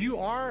 If you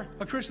are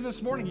a Christian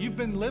this morning, you've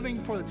been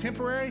living for the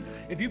temporary.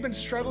 If you've been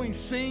struggling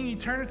seeing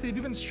eternity, if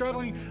you've been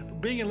struggling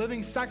being a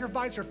living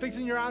sacrifice or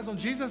fixing your eyes on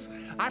Jesus,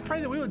 I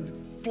pray that we would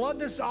flood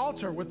this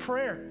altar with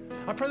prayer.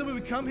 I pray that we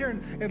would come here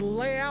and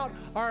lay out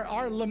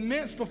our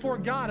laments before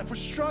God. If we're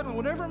struggling,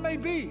 whatever it may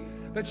be,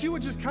 that you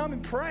would just come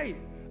and pray,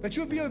 that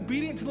you would be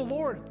obedient to the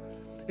Lord.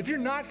 If you're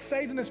not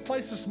saved in this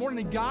place this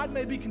morning, and God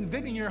may be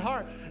convicting your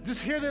heart,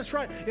 just hear this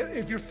right.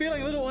 If you're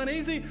feeling a little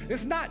uneasy,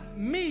 it's not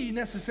me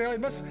necessarily.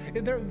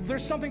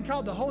 There's something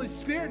called the Holy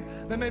Spirit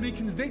that may be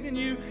convicting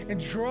you and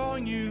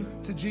drawing you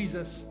to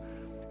Jesus.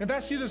 If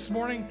that's you this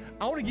morning,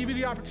 I want to give you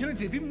the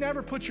opportunity. If you've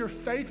never put your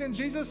faith in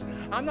Jesus,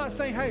 I'm not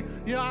saying, hey,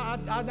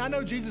 I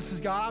know Jesus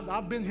is God.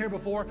 I've been here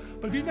before.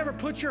 But if you've never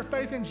put your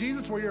faith in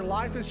Jesus where your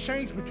life has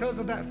changed because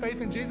of that faith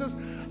in Jesus,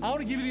 I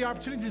want to give you the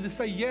opportunity to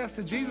say yes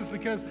to Jesus,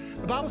 because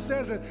the Bible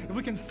says that if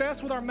we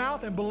confess with our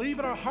mouth and believe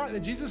in our heart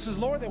that Jesus is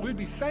Lord, that we'd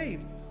be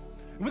saved.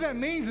 And what that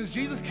means is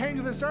Jesus came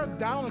to this earth,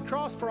 died on the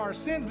cross for our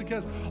sins,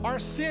 because our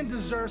sin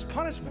deserves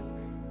punishment.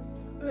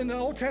 In the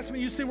Old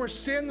Testament, you see where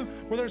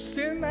there's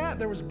sin,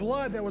 there was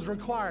blood that was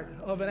required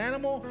of an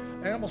animal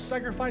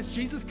sacrifice.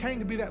 Jesus came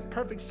to be that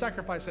perfect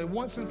sacrifice, a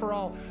once and for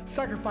all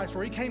sacrifice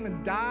where he came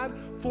and died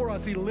for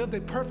us. He lived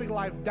a perfect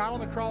life, died on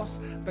the cross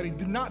that he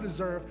did not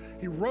deserve.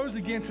 He rose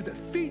again to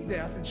defeat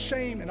death and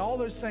shame and all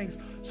those things,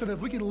 so that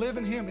if we could live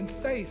in him in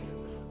faith,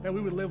 that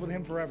we would live with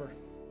him forever.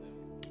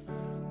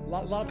 A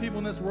lot of people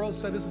in this world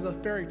say this is a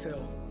fairy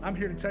tale. I'm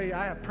here to tell you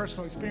I have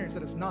personal experience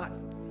that it's not.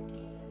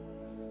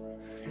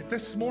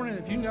 This morning,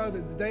 if you know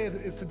that the day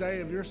is the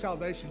day of your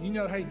salvation, you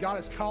know, hey, God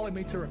is calling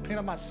me to repent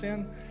of my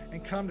sin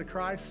and come to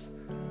Christ,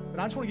 then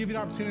I just want to give you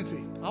an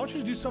opportunity. I want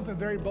you to do something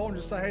very bold and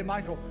just say, hey,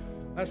 Michael,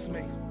 that's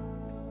me.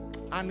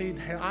 I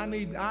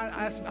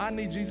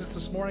need Jesus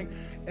this morning,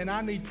 and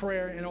I need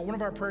prayer. And one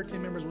of our prayer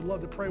team members would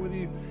love to pray with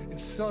you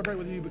and celebrate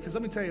with you, because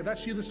let me tell you, if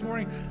that's you this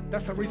morning,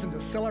 that's a reason to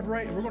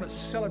celebrate, and we're going to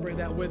celebrate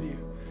that with you.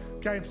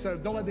 Okay, so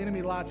don't let the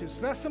enemy lie to you.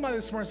 So that's somebody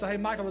this morning say, hey,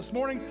 Michael, this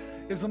morning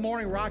is the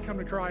morning where I come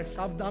to Christ.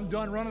 I'm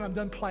done running. I'm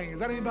done playing. Is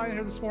that anybody in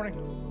here this morning?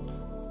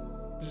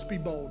 Just be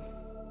bold.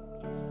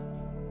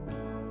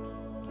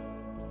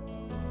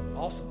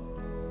 Awesome.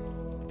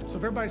 So if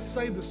everybody's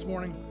saved this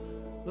morning,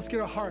 let's get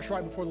our hearts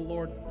right before the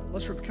Lord.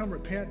 Let's come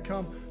repent,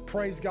 come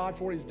praise God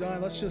for what he's done.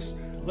 Let's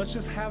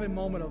just have a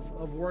moment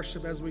of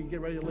worship as we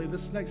get ready to leave.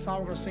 This next song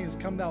we're going to sing is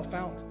Come Thou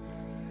Fount.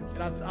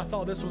 And I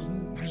thought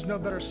there's no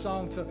better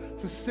song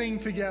to sing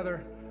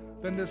together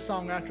than this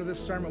song after this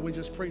sermon we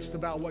just preached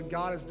about what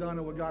God has done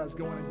and what God is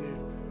going to do.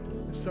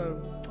 And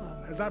so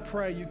as I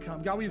pray, you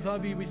come. God, we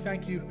love you. We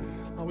thank you.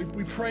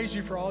 We praise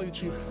you for all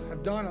that you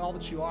have done and all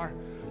that you are.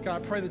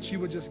 God, I pray that you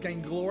would just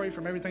gain glory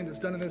from everything that's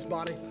done in this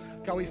body.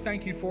 God, we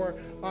thank you for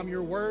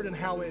your word and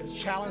how it has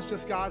challenged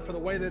us, God, for the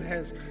way that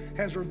it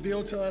has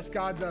revealed to us,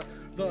 God,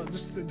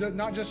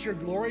 not just your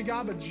glory,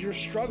 God, but your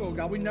struggle,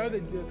 God. We know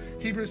that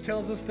Hebrews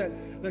tells us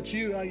that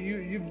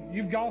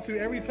you've gone through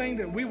everything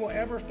that we will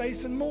ever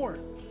face and more.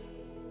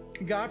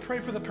 God, I pray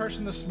for the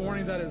person this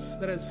morning that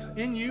is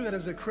in you, that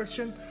is a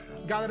Christian,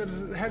 God, that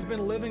has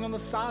been living on the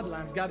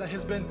sidelines, God, that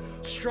has been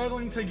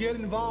struggling to get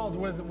involved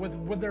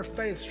with their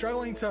faith,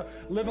 struggling to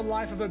live a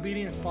life of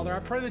obedience, Father. I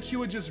pray that you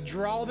would just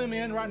draw them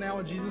in right now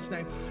in Jesus'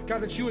 name.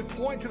 God, that you would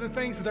point to the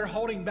things that they're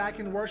holding back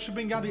in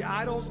worshiping, God, the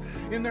idols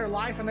in their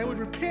life, and they would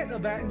repent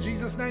of that in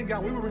Jesus' name,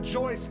 God. We would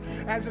rejoice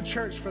as a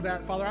church for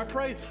that, Father. I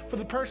pray for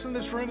the person in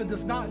this room that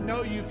does not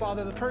know you,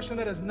 Father, the person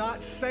that is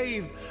not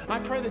saved. I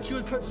pray that you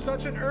would put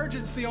such an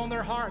urgency on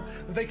their heart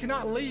that they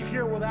cannot leave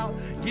here without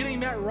getting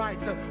that right,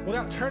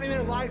 without turning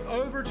their life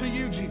over to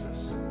you,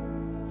 Jesus.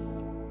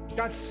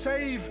 God,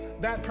 save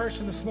that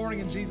person this morning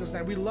in Jesus'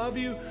 name. We love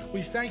you.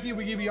 We thank you.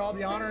 We give you all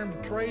the honor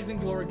and praise and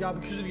glory,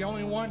 God, because you're the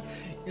only one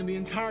in the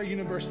entire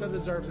universe that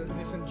deserves it. And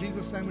it's in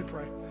Jesus' name we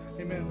pray.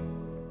 Amen.